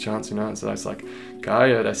 they have these chants, and so it's like,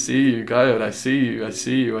 coyote, I see you, coyote, I see you, I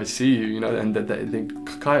see you, I see you, and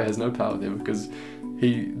the coyote has no power there, because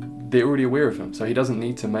they're already aware of him, so he doesn't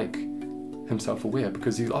need to make himself aware,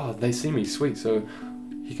 because they see me, sweet, so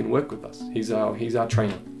he can work with us. He's our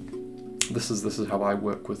trainer. This is how I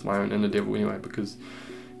work with my own inner devil anyway, because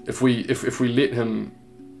if we let him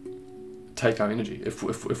take our energy.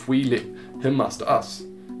 If we let him master us,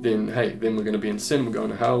 then then we're going to be in sin, we're going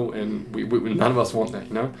to hell, and we none of us want that,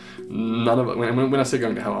 you know. None of it. When I say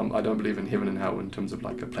going to hell, I don't believe in heaven and hell in terms of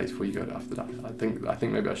like a place where you go to after that. I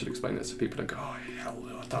think maybe I should explain that so people don't go, oh hell,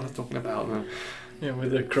 what Tala's talking about. No. Yeah,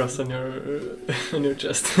 with a cross on your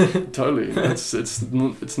chest. Totally.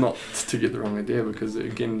 It's not to get the wrong idea, because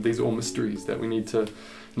again, these are all mysteries that we need to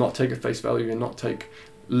not take at face value and not take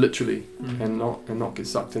literally, and not get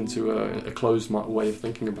sucked into a closed way of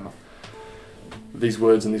thinking about. These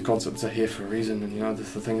words and these concepts are here for a reason, and you know the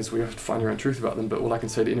thing is we have to find our own truth about them. But all I can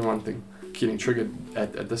say to anyone getting triggered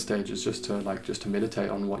at this stage is just to meditate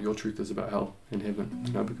on what your truth is about hell and heaven,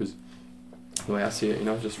 you know, because the way I see it, you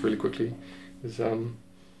know, just really quickly, is and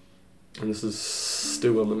this is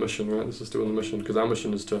still on the mission, right? This is still on the mission, because our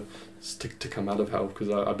mission is to come out of hell, because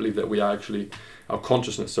I believe that we are actually our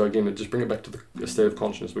consciousness. So again, just bring it back to the state of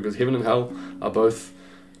consciousness, because heaven and hell are both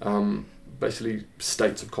basically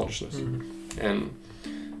states of consciousness. And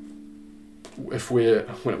if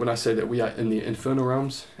when I say that we are in the infernal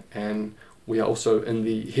realms and we are also in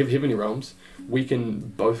the heavenly realms, we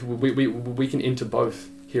can enter both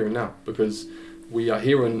here and now, because we are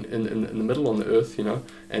here in the middle on the earth, you know,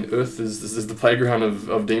 and earth is the playground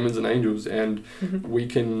of demons and angels, and we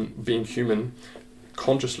can, being human,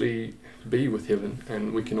 consciously be with heaven,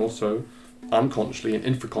 and we can also unconsciously and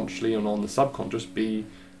infraconsciously and on the subconscious be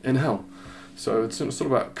in hell. So it's all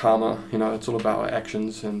about karma, you know, it's all about our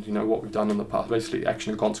actions and, you know, what we've done in the past, basically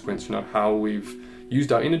action and consequence, you know, how we've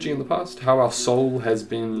used our energy in the past, how our soul has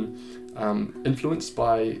been influenced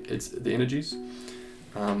by the energies,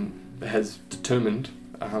 has determined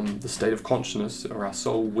the state of consciousness or our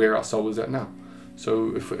soul, where our soul is at now.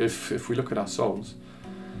 So if we look at our souls,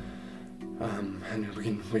 and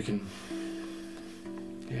we can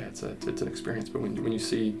yeah, it's an experience. But when you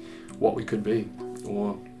see what we could be,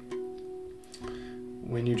 or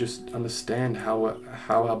when you just understand how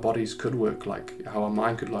our bodies could work, like how our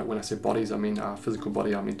mind could, like when I say bodies, I mean our physical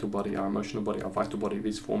body, our mental body, our emotional body, our vital body,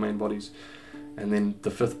 these four main bodies. And then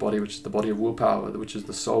the fifth body, which is the body of willpower, which is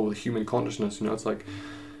the soul, the human consciousness, you know, it's like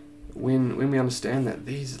when we understand that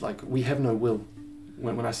these, like, we have no will.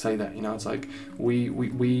 When I say that, you know, it's like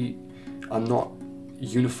we are not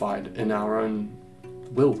unified in our own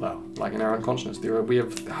will, though, like in our own consciousness. We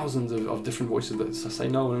have thousands of different voices that say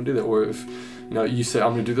no, I don't do that. Or if, you know, you say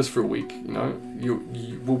I'm going to do this for a week, you know,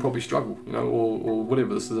 you will probably struggle, you know, or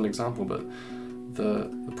whatever. This is an example, but the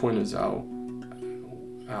point is our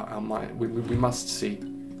mind. We must see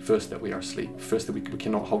first that we are asleep. First that we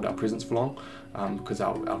cannot hold our presence for long, because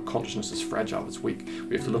our consciousness is fragile. It's weak.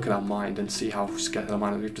 We have to look at our mind and see how scattered our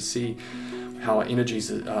mind is. We have to see how our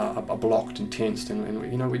energies are blocked and tensed,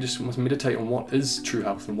 and you know, we just must meditate on what is true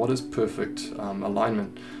health and what is perfect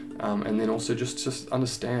alignment, and then also just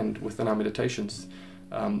understand within our meditations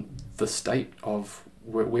the state of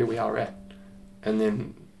where we are at, and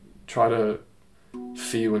then try to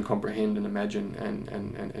feel and comprehend and imagine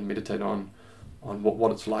and meditate on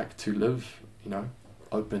what it's like to live, you know,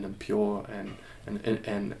 open and pure and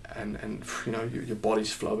you know, your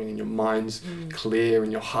body's flowing and your mind's clear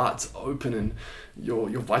and your heart's open and your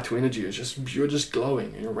vital energy is you're just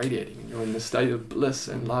glowing and you're radiating and you're in the state of bliss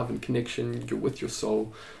and love and connection. You're with your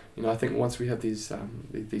soul. You know, I think once we have these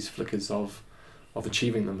flickers of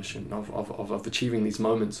achieving the mission, of achieving these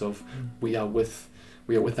moments of we are with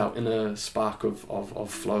our inner spark of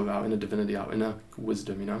flow, our inner divinity, our inner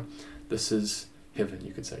wisdom, you know, this is heaven,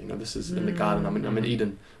 you could say, you know, this is in the garden, I'm in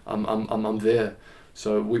Eden, I'm there.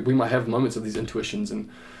 So we might have moments of these intuitions, and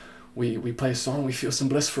we play a song, we feel some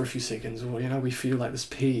bliss for a few seconds, or, you know, we feel like this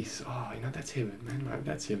peace. Oh, you know, that's heaven, man, right?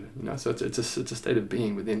 That's heaven, you know. So it's a state of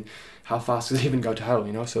being. But then how fast does heaven go to hell,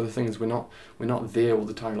 you know? So the thing is, we're not there all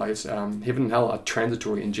the time. Like it's, heaven and hell are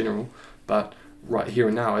transitory in general, but right here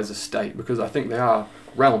and now as a state, because I think they are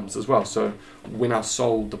realms as well. So when our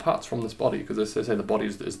soul departs from this body, because as they say, the body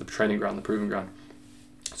is the training ground, the proving ground.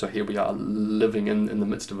 So here we are living in the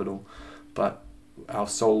midst of it all, but our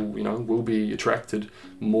soul, you know, will be attracted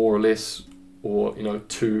more or less, or, you know,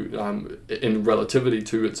 to in relativity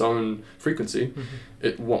to its own frequency.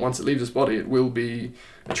 Once it leaves this body, it will be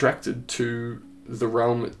attracted to the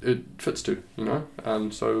realm it fits to, you know.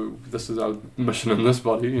 So this is our mission in this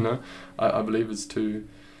body, you know. I believe is to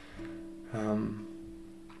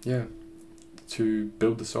to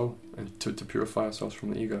build the soul and to purify ourselves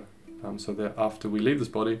from the ego, so that after we leave this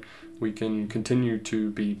body, we can continue to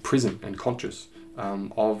be present and conscious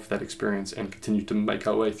of that experience, and continue to make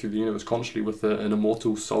our way through the universe consciously with an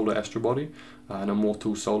immortal solar astral body, an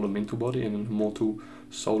immortal solar mental body, and an immortal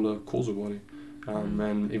solar causal body,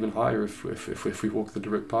 and even higher if we walk the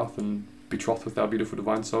direct path and betroth with our beautiful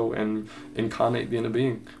divine soul and incarnate the inner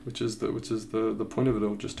being, which is the point of it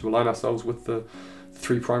all, just to align ourselves with the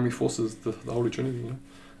three primary forces, the Holy Trinity. You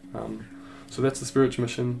know? So that's the spiritual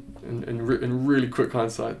mission. In really quick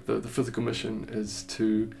hindsight, the physical mission is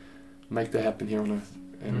to make that happen here on earth,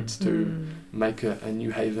 and it's to make a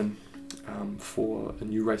new haven for a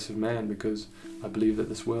new race of man, because I believe that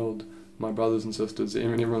this world, my brothers and sisters,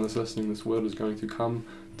 everyone that's listening, this world is going to come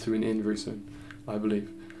to an end very soon, I believe.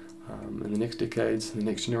 In the next decades, in the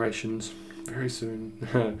next generations, very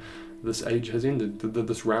soon, this age has ended.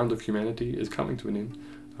 This round of humanity is coming to an end.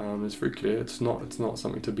 It's very clear. It's not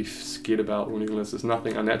something to be scared about or anything else. It's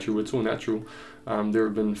nothing unnatural. It's all natural. There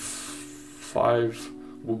have been five.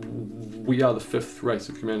 We are the fifth race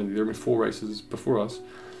of humanity. There have been 4 races before us,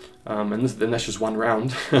 and that's just one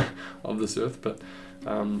round of this earth. But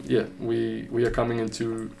we are coming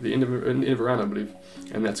into the end of a round, I believe,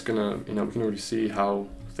 and that's gonna, we can already see how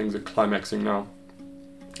things are climaxing now.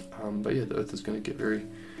 But yeah, the earth is going to get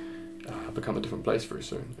become a different place very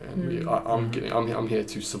soon, and I'm here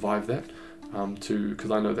to survive that,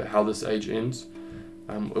 because I know that how this age ends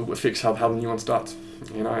affects how the new one starts,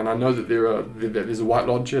 and I know that there's a white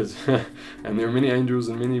lodges and there are many angels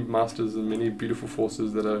and many masters and many beautiful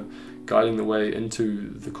forces that are guiding the way into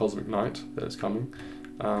the cosmic night that is coming,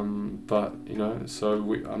 but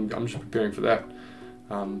so I'm just preparing for that,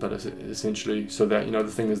 but it's essentially so that the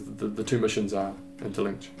thing is the two missions are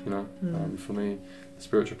interlinked. For me, the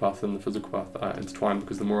spiritual path and the physical path are intertwined,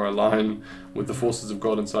 because the more I align with the forces of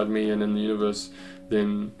God inside me and in the universe,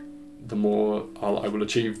 then the more I will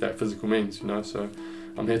achieve that physical means. So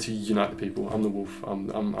I'm here to unite the people. I'm the wolf.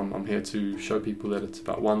 I'm here to show people that it's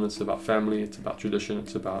about oneness, it's about family, it's about tradition,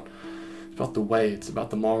 it's about the way, it's about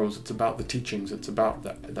the morals, it's about the teachings, it's about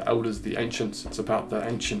the elders, the ancients, it's about the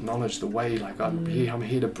ancient knowledge, the way. Like I'm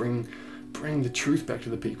here to bring the truth back to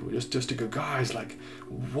the people, just to go, guys, like,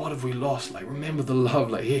 what have we lost? Like, remember the love,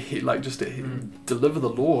 like just to deliver the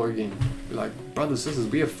law again. Like, brothers, sisters,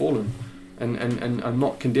 we have fallen, and I'm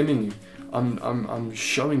not condemning you. I'm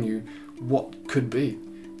showing you what could be,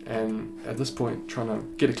 and at this point, trying to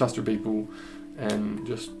get a cluster of people and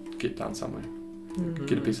just get down somewhere.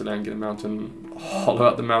 Get a piece of land, get a mountain, hollow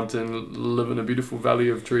out the mountain, live in a beautiful valley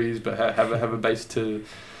of trees, but have a base to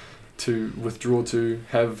withdraw to,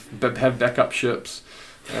 have backup ships,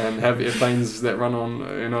 and have airplanes that run on,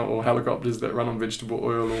 or helicopters that run on vegetable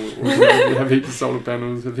oil, or have heaps of solar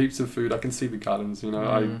panels, have heaps of food. I can see the gardens,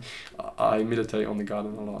 I meditate on the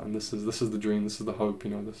garden a lot, and this is the dream, this is the hope,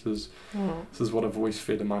 this is what I've always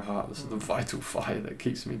fed in my heart. This is the vital fire that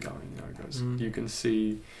keeps me going, because you can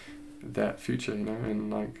see that future, and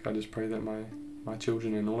like I just pray that my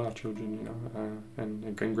children and all our children,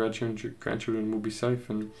 and grandchildren will be safe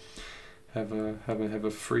and have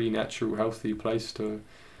a free, natural, healthy place to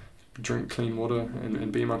drink clean water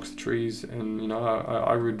and be amongst the trees. And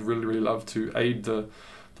I would really, really love to aid the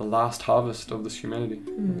last harvest of this humanity.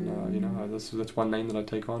 And, that's one name that I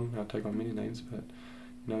take on. I take on many names, but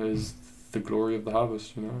is the glory of the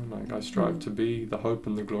harvest. Like I strive to be the hope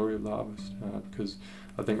and the glory of the harvest, because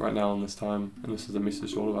I think right now in this time, and this is a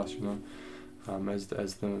message to all of us,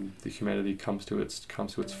 as the humanity comes to its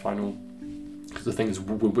final. Because the thing is,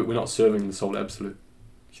 we're not serving the soul absolute.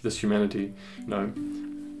 This humanity,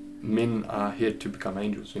 men are here to become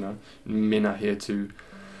angels. Men are here to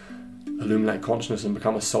illuminate consciousness and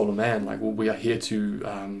become a solar man. Like, we are here to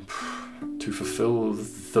fulfill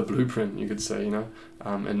the blueprint, you could say.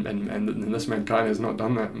 And this mankind has not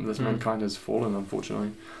done that. This mankind has fallen,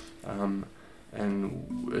 unfortunately. And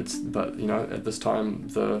at this time,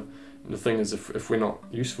 the thing is, if we're not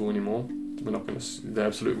useful anymore, we're not going to. The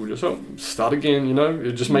absolute will just start again.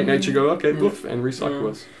 It'll just make nature go poof, and recycle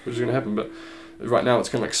us, which is going to happen. But right now, it's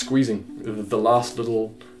kind of like squeezing the last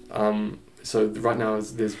little. So right now,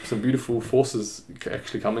 there's some beautiful forces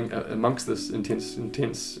actually coming amongst this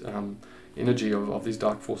intense energy of these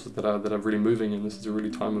dark forces that are really moving, and this is a really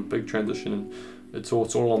time of big transition, and it's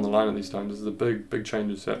all on the line at these times. This is a big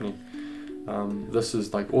changes happening. This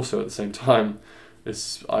is like also at the same time.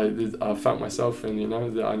 I felt myself, and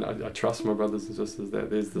I trust my brothers and sisters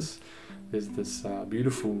that there's this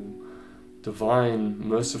beautiful, divine,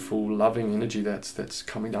 merciful, loving energy that's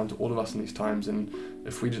coming down to all of us in these times. And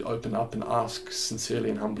if we just open up and ask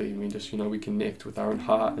sincerely and humbly, we just we connect with our own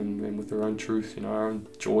heart and with our own truth, our own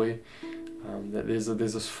joy. That there's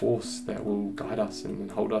this force that will guide us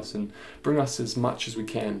and hold us and bring us as much as we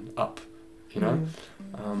can up,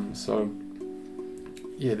 So.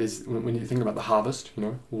 Yeah, there's when you think about the harvest,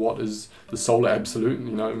 what is the solar absolute?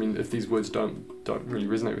 If these words don't really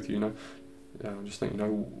resonate with you, just think,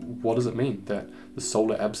 what does it mean that the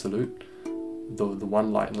solar absolute, the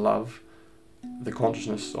one light and love, the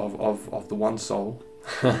consciousness of the one soul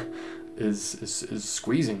is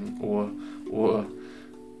squeezing or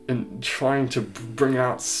in trying to bring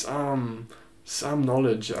out some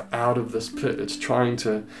knowledge out of this pit. It's trying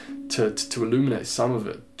to illuminate some of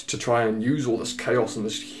it, to try and use all this chaos and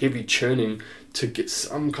this heavy churning to get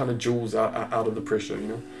some kind of jewels out of the pressure, you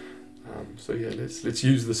know. So yeah, let's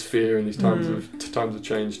use this fear in these times of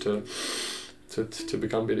change to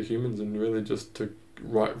become better humans, and really just to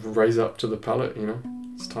raise up to the pallet, you know.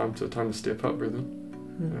 It's time to step up, brethren.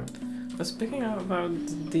 Yeah. But speaking about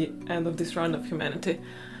the end of this round of humanity,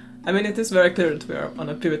 I mean, it is very clear that we are on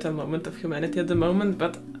a pivotal moment of humanity at the moment,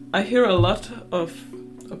 but I hear a lot of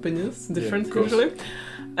opinions, different usually,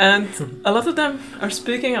 and a lot of them are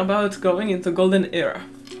speaking about going into golden era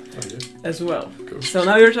as well. Cool. So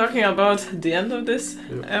now you're talking about the end of this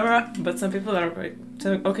era, but some people are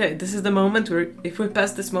saying, okay, this is the moment where if we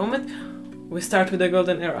pass this moment, we start with the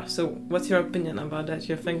golden era. So what's your opinion about that?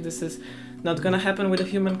 You think this is not going to happen with the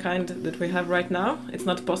humankind that we have right now? It's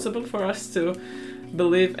not possible for us to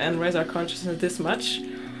believe and raise our consciousness this much?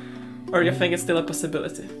 Or you think it's still a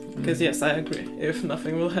possibility? Because yes, I agree. If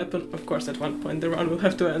nothing will happen, of course at one point the round will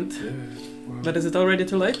have to end. Yeah. Wow. But is it already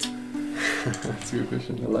too late? That's a good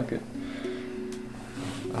question. I like it.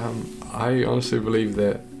 I honestly believe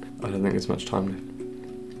that I don't think there's much time left.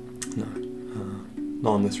 No.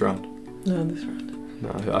 Not on this round. No, on this round.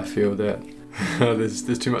 No, I feel that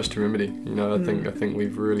there's too much to remedy. You know, I think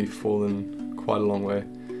we've really fallen quite a long way,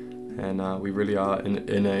 and we really are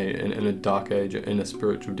in a dark age, in a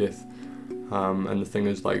spiritual death. And the thing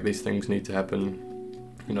is, like, these things need to happen.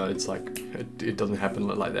 You know, it's like it doesn't happen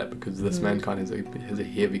like that because this mankind has a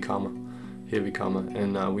heavy karma,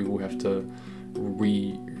 and we will have to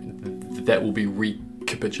that will be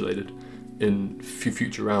recapitulated in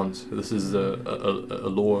future rounds. This is a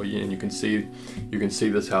law, and you can see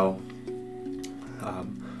this how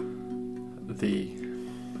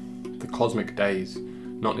the cosmic days,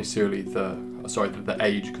 not necessarily the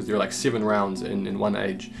age, because there are like 7 rounds in one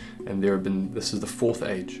age, and this is the 4th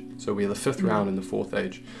age, so we are the 5th round in the 4th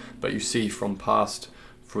age. But you see from past,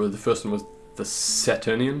 for the first one was the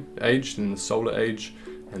Saturnian age, then the solar age,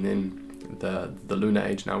 and then the lunar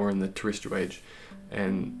age. Now we're in the terrestrial age,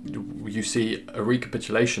 and you see a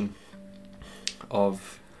recapitulation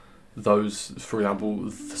of those. For example,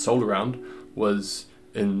 the solar round was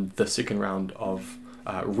in the 2nd round of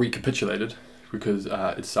recapitulated, because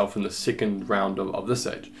itself in the 2nd round of this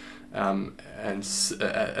age, and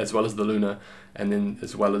as well as the lunar, and then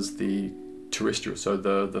as well as the terrestrial. So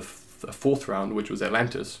the 4th round, which was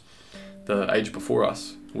Atlantis, the age before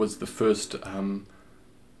us, was the first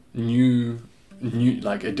new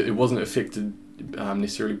like it wasn't affected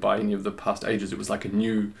necessarily by any of the past ages. It was like a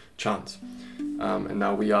new chance, and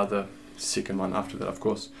now we are the 2nd one after that, of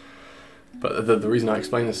course. But the reason I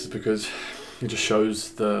explain this is because it just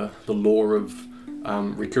shows the law of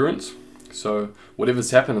recurrence. So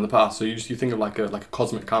whatever's happened in the past, so you think of like a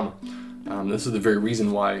cosmic karma. This is the very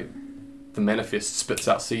reason why the manifest spits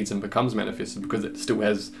out seeds and becomes manifested, because it still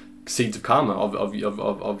has seeds of karma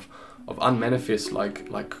of unmanifest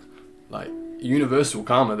like universal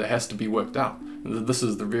karma that has to be worked out. This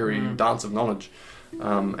is the very dance of knowledge,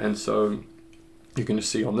 and so you can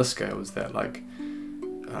just see on this scale is that like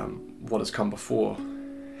what has come before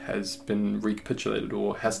has been recapitulated,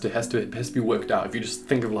 or has to be worked out. If you just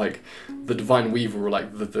think of like the divine weaver, or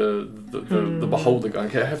like the beholder going,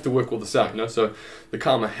 okay, I have to work all this out, you know. So the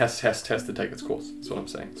karma has to take its course. That's what I'm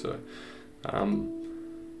saying. So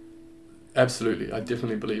absolutely, I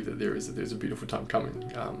definitely believe that there's a beautiful time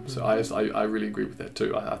coming. So I really agree with that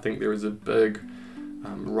too. I think there is a big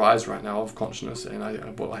rise right now of consciousness, and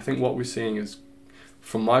I think what we're seeing is,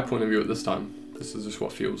 from my point of view at this time, this is just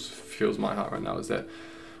what fills my heart right now, is that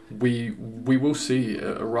we will see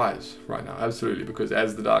a rise right now, absolutely, because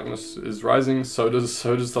as the darkness is rising, so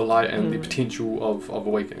does the light and the potential of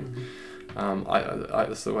awakening.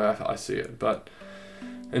 That's the way I see it. But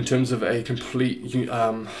in terms of a complete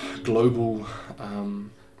global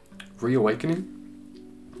reawakening,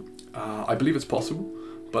 I believe it's possible,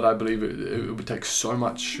 but I believe it would take so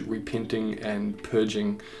much repenting and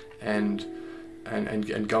purging and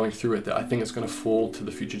going through it that I think it's going to fall to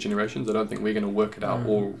the future generations. I don't think we're going to work it out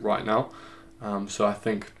all right now. So I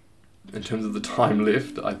think in terms of the time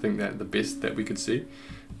left, I think that the best that we could see,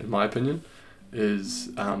 in my opinion, is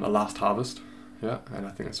a last harvest. Yeah, and I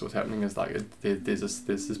think that's what's happening, is like there's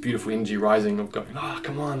this beautiful energy rising of going,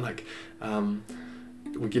 come on, like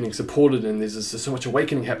we're getting supported, and there's so much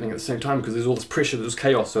awakening happening at the same time, because there's all this pressure, there's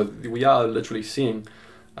chaos. So we are literally seeing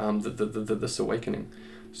this awakening.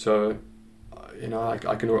 So you know,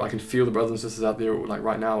 I can feel the brothers and sisters out there, like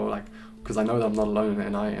right now, like, because I know that I'm not alone,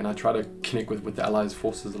 and I try to connect with the Allies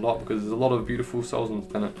forces a lot, because there's a lot of beautiful souls on this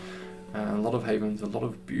planet, and a lot of havens, a lot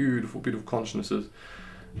of beautiful consciousnesses,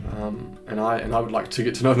 and I would like to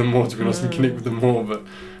get to know them more, to be honest, and connect with them more, but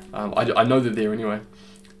I know they're there anyway,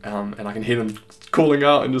 and I can hear them calling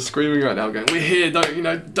out and just screaming right now, going, "We're here! Don't you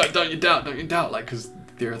doubt!" Like, because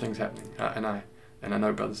there are things happening, and I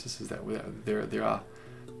know, brothers and sisters, that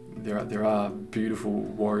there are beautiful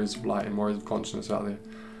warriors of light and warriors of consciousness out there.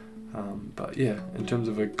 But yeah, in terms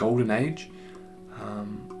of a golden age,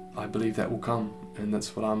 I believe that will come, and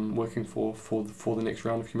that's what I'm working for the next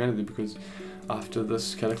round of humanity, because after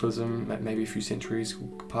this cataclysm, maybe a few centuries will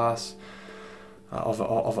pass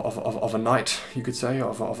of a night, you could say,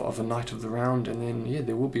 of a night of the round, and then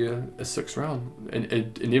there will be a sixth round, and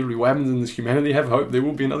inevitably what happens in this humanity, have hope, there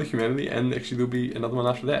will be another humanity, and actually there'll be another one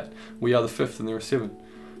after that. We are the fifth, and there are 7,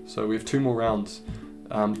 so we have 2 more rounds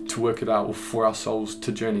to work it out for our souls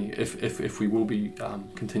to journey, if we will be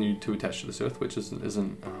continued to attach to this earth, which isn't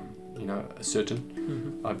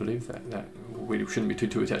certain. I believe that we shouldn't be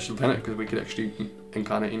too attached to the planet, because we could actually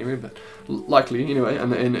incarnate anywhere, but likely anyway,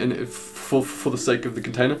 and if for the sake of the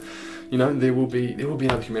container, there will be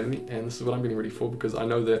another humanity, and this is what I'm getting ready for, because I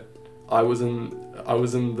know that I was in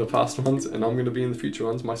the past ones, and I'm going to be in the future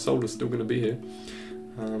ones. My soul is still going to be here,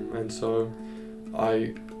 and so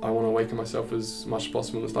I want to awaken myself as much as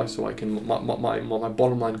possible in this life, so I can. My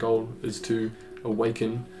bottom line goal is to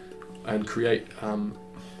awaken and create.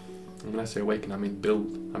 When I say awaken, I mean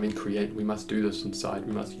build. I mean create. We must do this inside.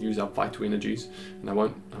 We must use our vital energies, and I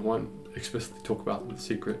won't explicitly talk about the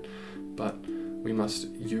secret, but we must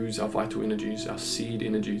use our vital energies, our seed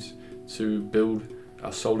energies, to build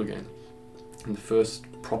our soul again. And the first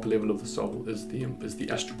proper level of the soul is the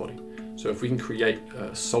astral body. So if we can create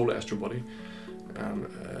a solar astral body,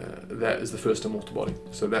 that is the first immortal body.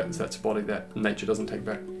 So that's a body that nature doesn't take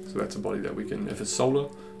back. So that's a body that we can, if it's solar,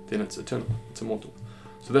 then it's eternal, it's immortal.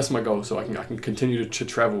 So that's my goal. So I can continue to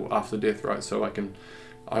travel after death, right? So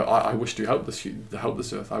I wish to help this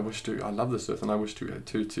earth. I love this earth, and I wish to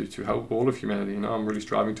help all of humanity. I'm really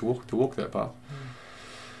striving to walk that path.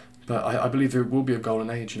 But I believe there will be a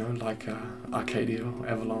golden age, like Arcadia or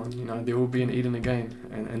Avalon. There will be an Eden again,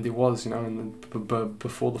 and there was,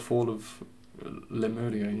 before the fall of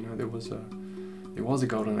Lemuria, there was a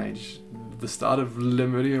golden age. The start of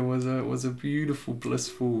Lemuria was a beautiful,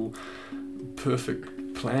 blissful, perfect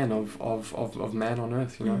plan of man on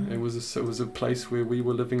earth. It was a place where we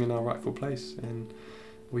were living in our rightful place, and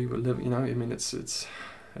we were living.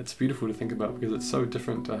 It's beautiful to think about, because it's so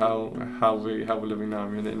different to how we're living now.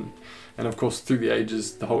 And of course through the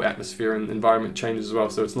ages, the whole atmosphere and environment changes as well.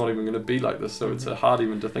 So it's not even going to be like this. So it's hard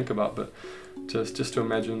even to think about. But just to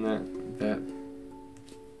imagine that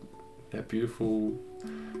beautiful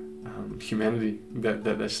humanity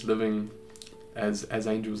that's living as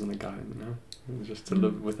angels in the garden. Just to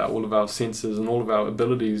live without all of our senses and all of our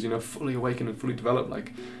abilities, fully awakened and fully developed,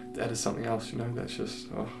 like that is something else. That's just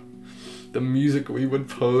the music we would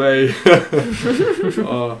play.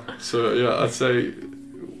 So yeah, I'd say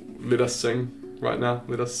let us sing right now.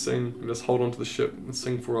 Let us sing. Let us hold on to the ship and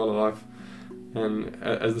sing for all our life. And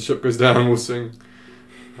as the ship goes down, we'll sing.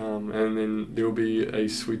 And then there will be a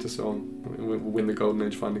sweeter song when the golden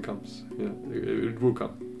age finally comes. It will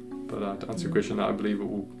come. But to answer your question, I believe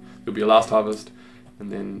there'll be a last harvest, and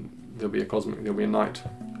then there'll be a night,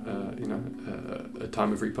 a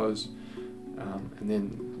time of repose, and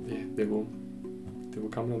then there will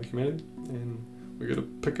come another humanity, and we're gonna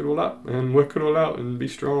pick it all up and work it all out and be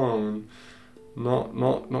strong and not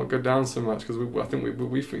go down so much, because I think we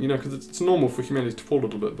because it's normal for humanity to fall a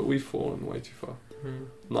little bit, but we've fallen way too far.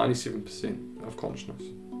 97% of consciousness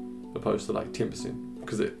opposed to like 10%,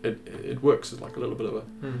 because it works as like a little bit of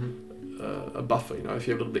a buffer. If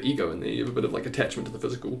you have a little bit of ego in there, you have a bit of like attachment to the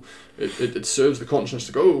physical, it serves the consciousness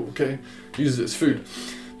to go, oh, okay, use it as food.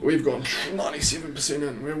 We've gone 97%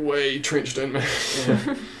 in, we're way trenched in, man.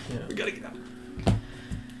 Yeah. We gotta get out.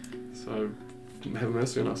 So have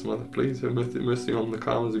mercy on us, Mother, please have mercy on the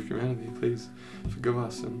karmas of humanity. Please forgive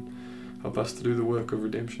us and help us to do the work of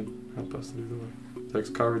redemption. Help us to do the work. It takes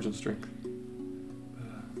courage and strength, but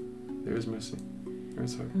there is mercy, there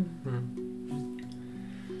is hope.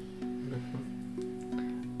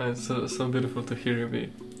 It's so beautiful to hear you be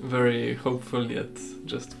very hopeful, yet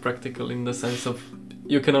just practical, in the sense of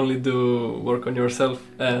you can only do work on yourself,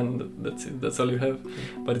 and that's it, that's all you have,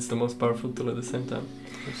 but it's the most powerful tool at the same time.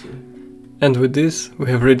 Absolutely. And with this, we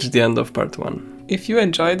have reached the end of part 1. If you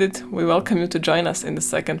enjoyed it, we welcome you to join us in the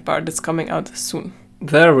second part that's coming out soon.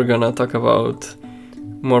 There we're gonna talk about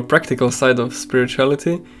more practical side of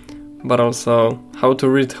spirituality, but also how to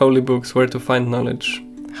read holy books, where to find knowledge.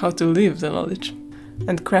 How to live the knowledge.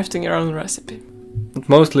 And crafting your own recipe. But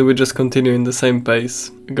mostly we just continue in the same pace,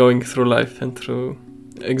 going through life and through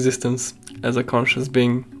existence as a conscious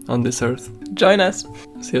being on this earth. Join us.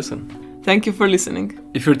 See you soon. Thank you for listening.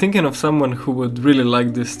 If you're thinking of someone who would really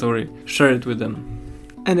like this story, share it with them.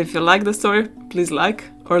 And if you like the story, please like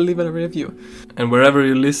or leave a review. And wherever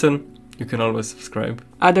you listen, you can always subscribe.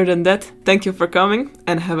 Other than that, thank you for coming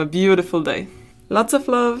and have a beautiful day. Lots of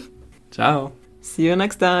love. Ciao. See you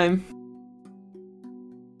next time.